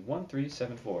 iteration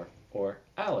 1374, or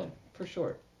Alan for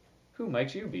short. Who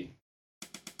might you be?"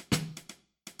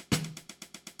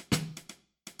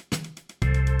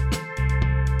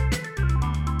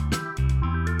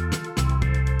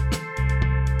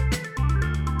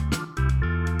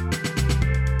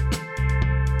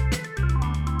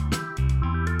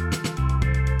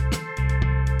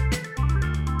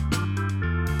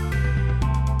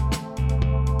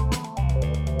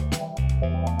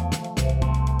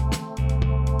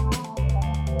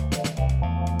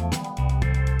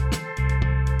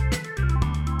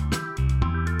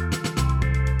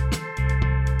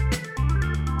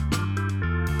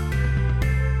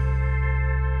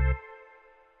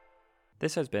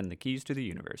 This has been the Keys to the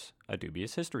Universe, a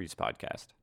Dubious Histories podcast.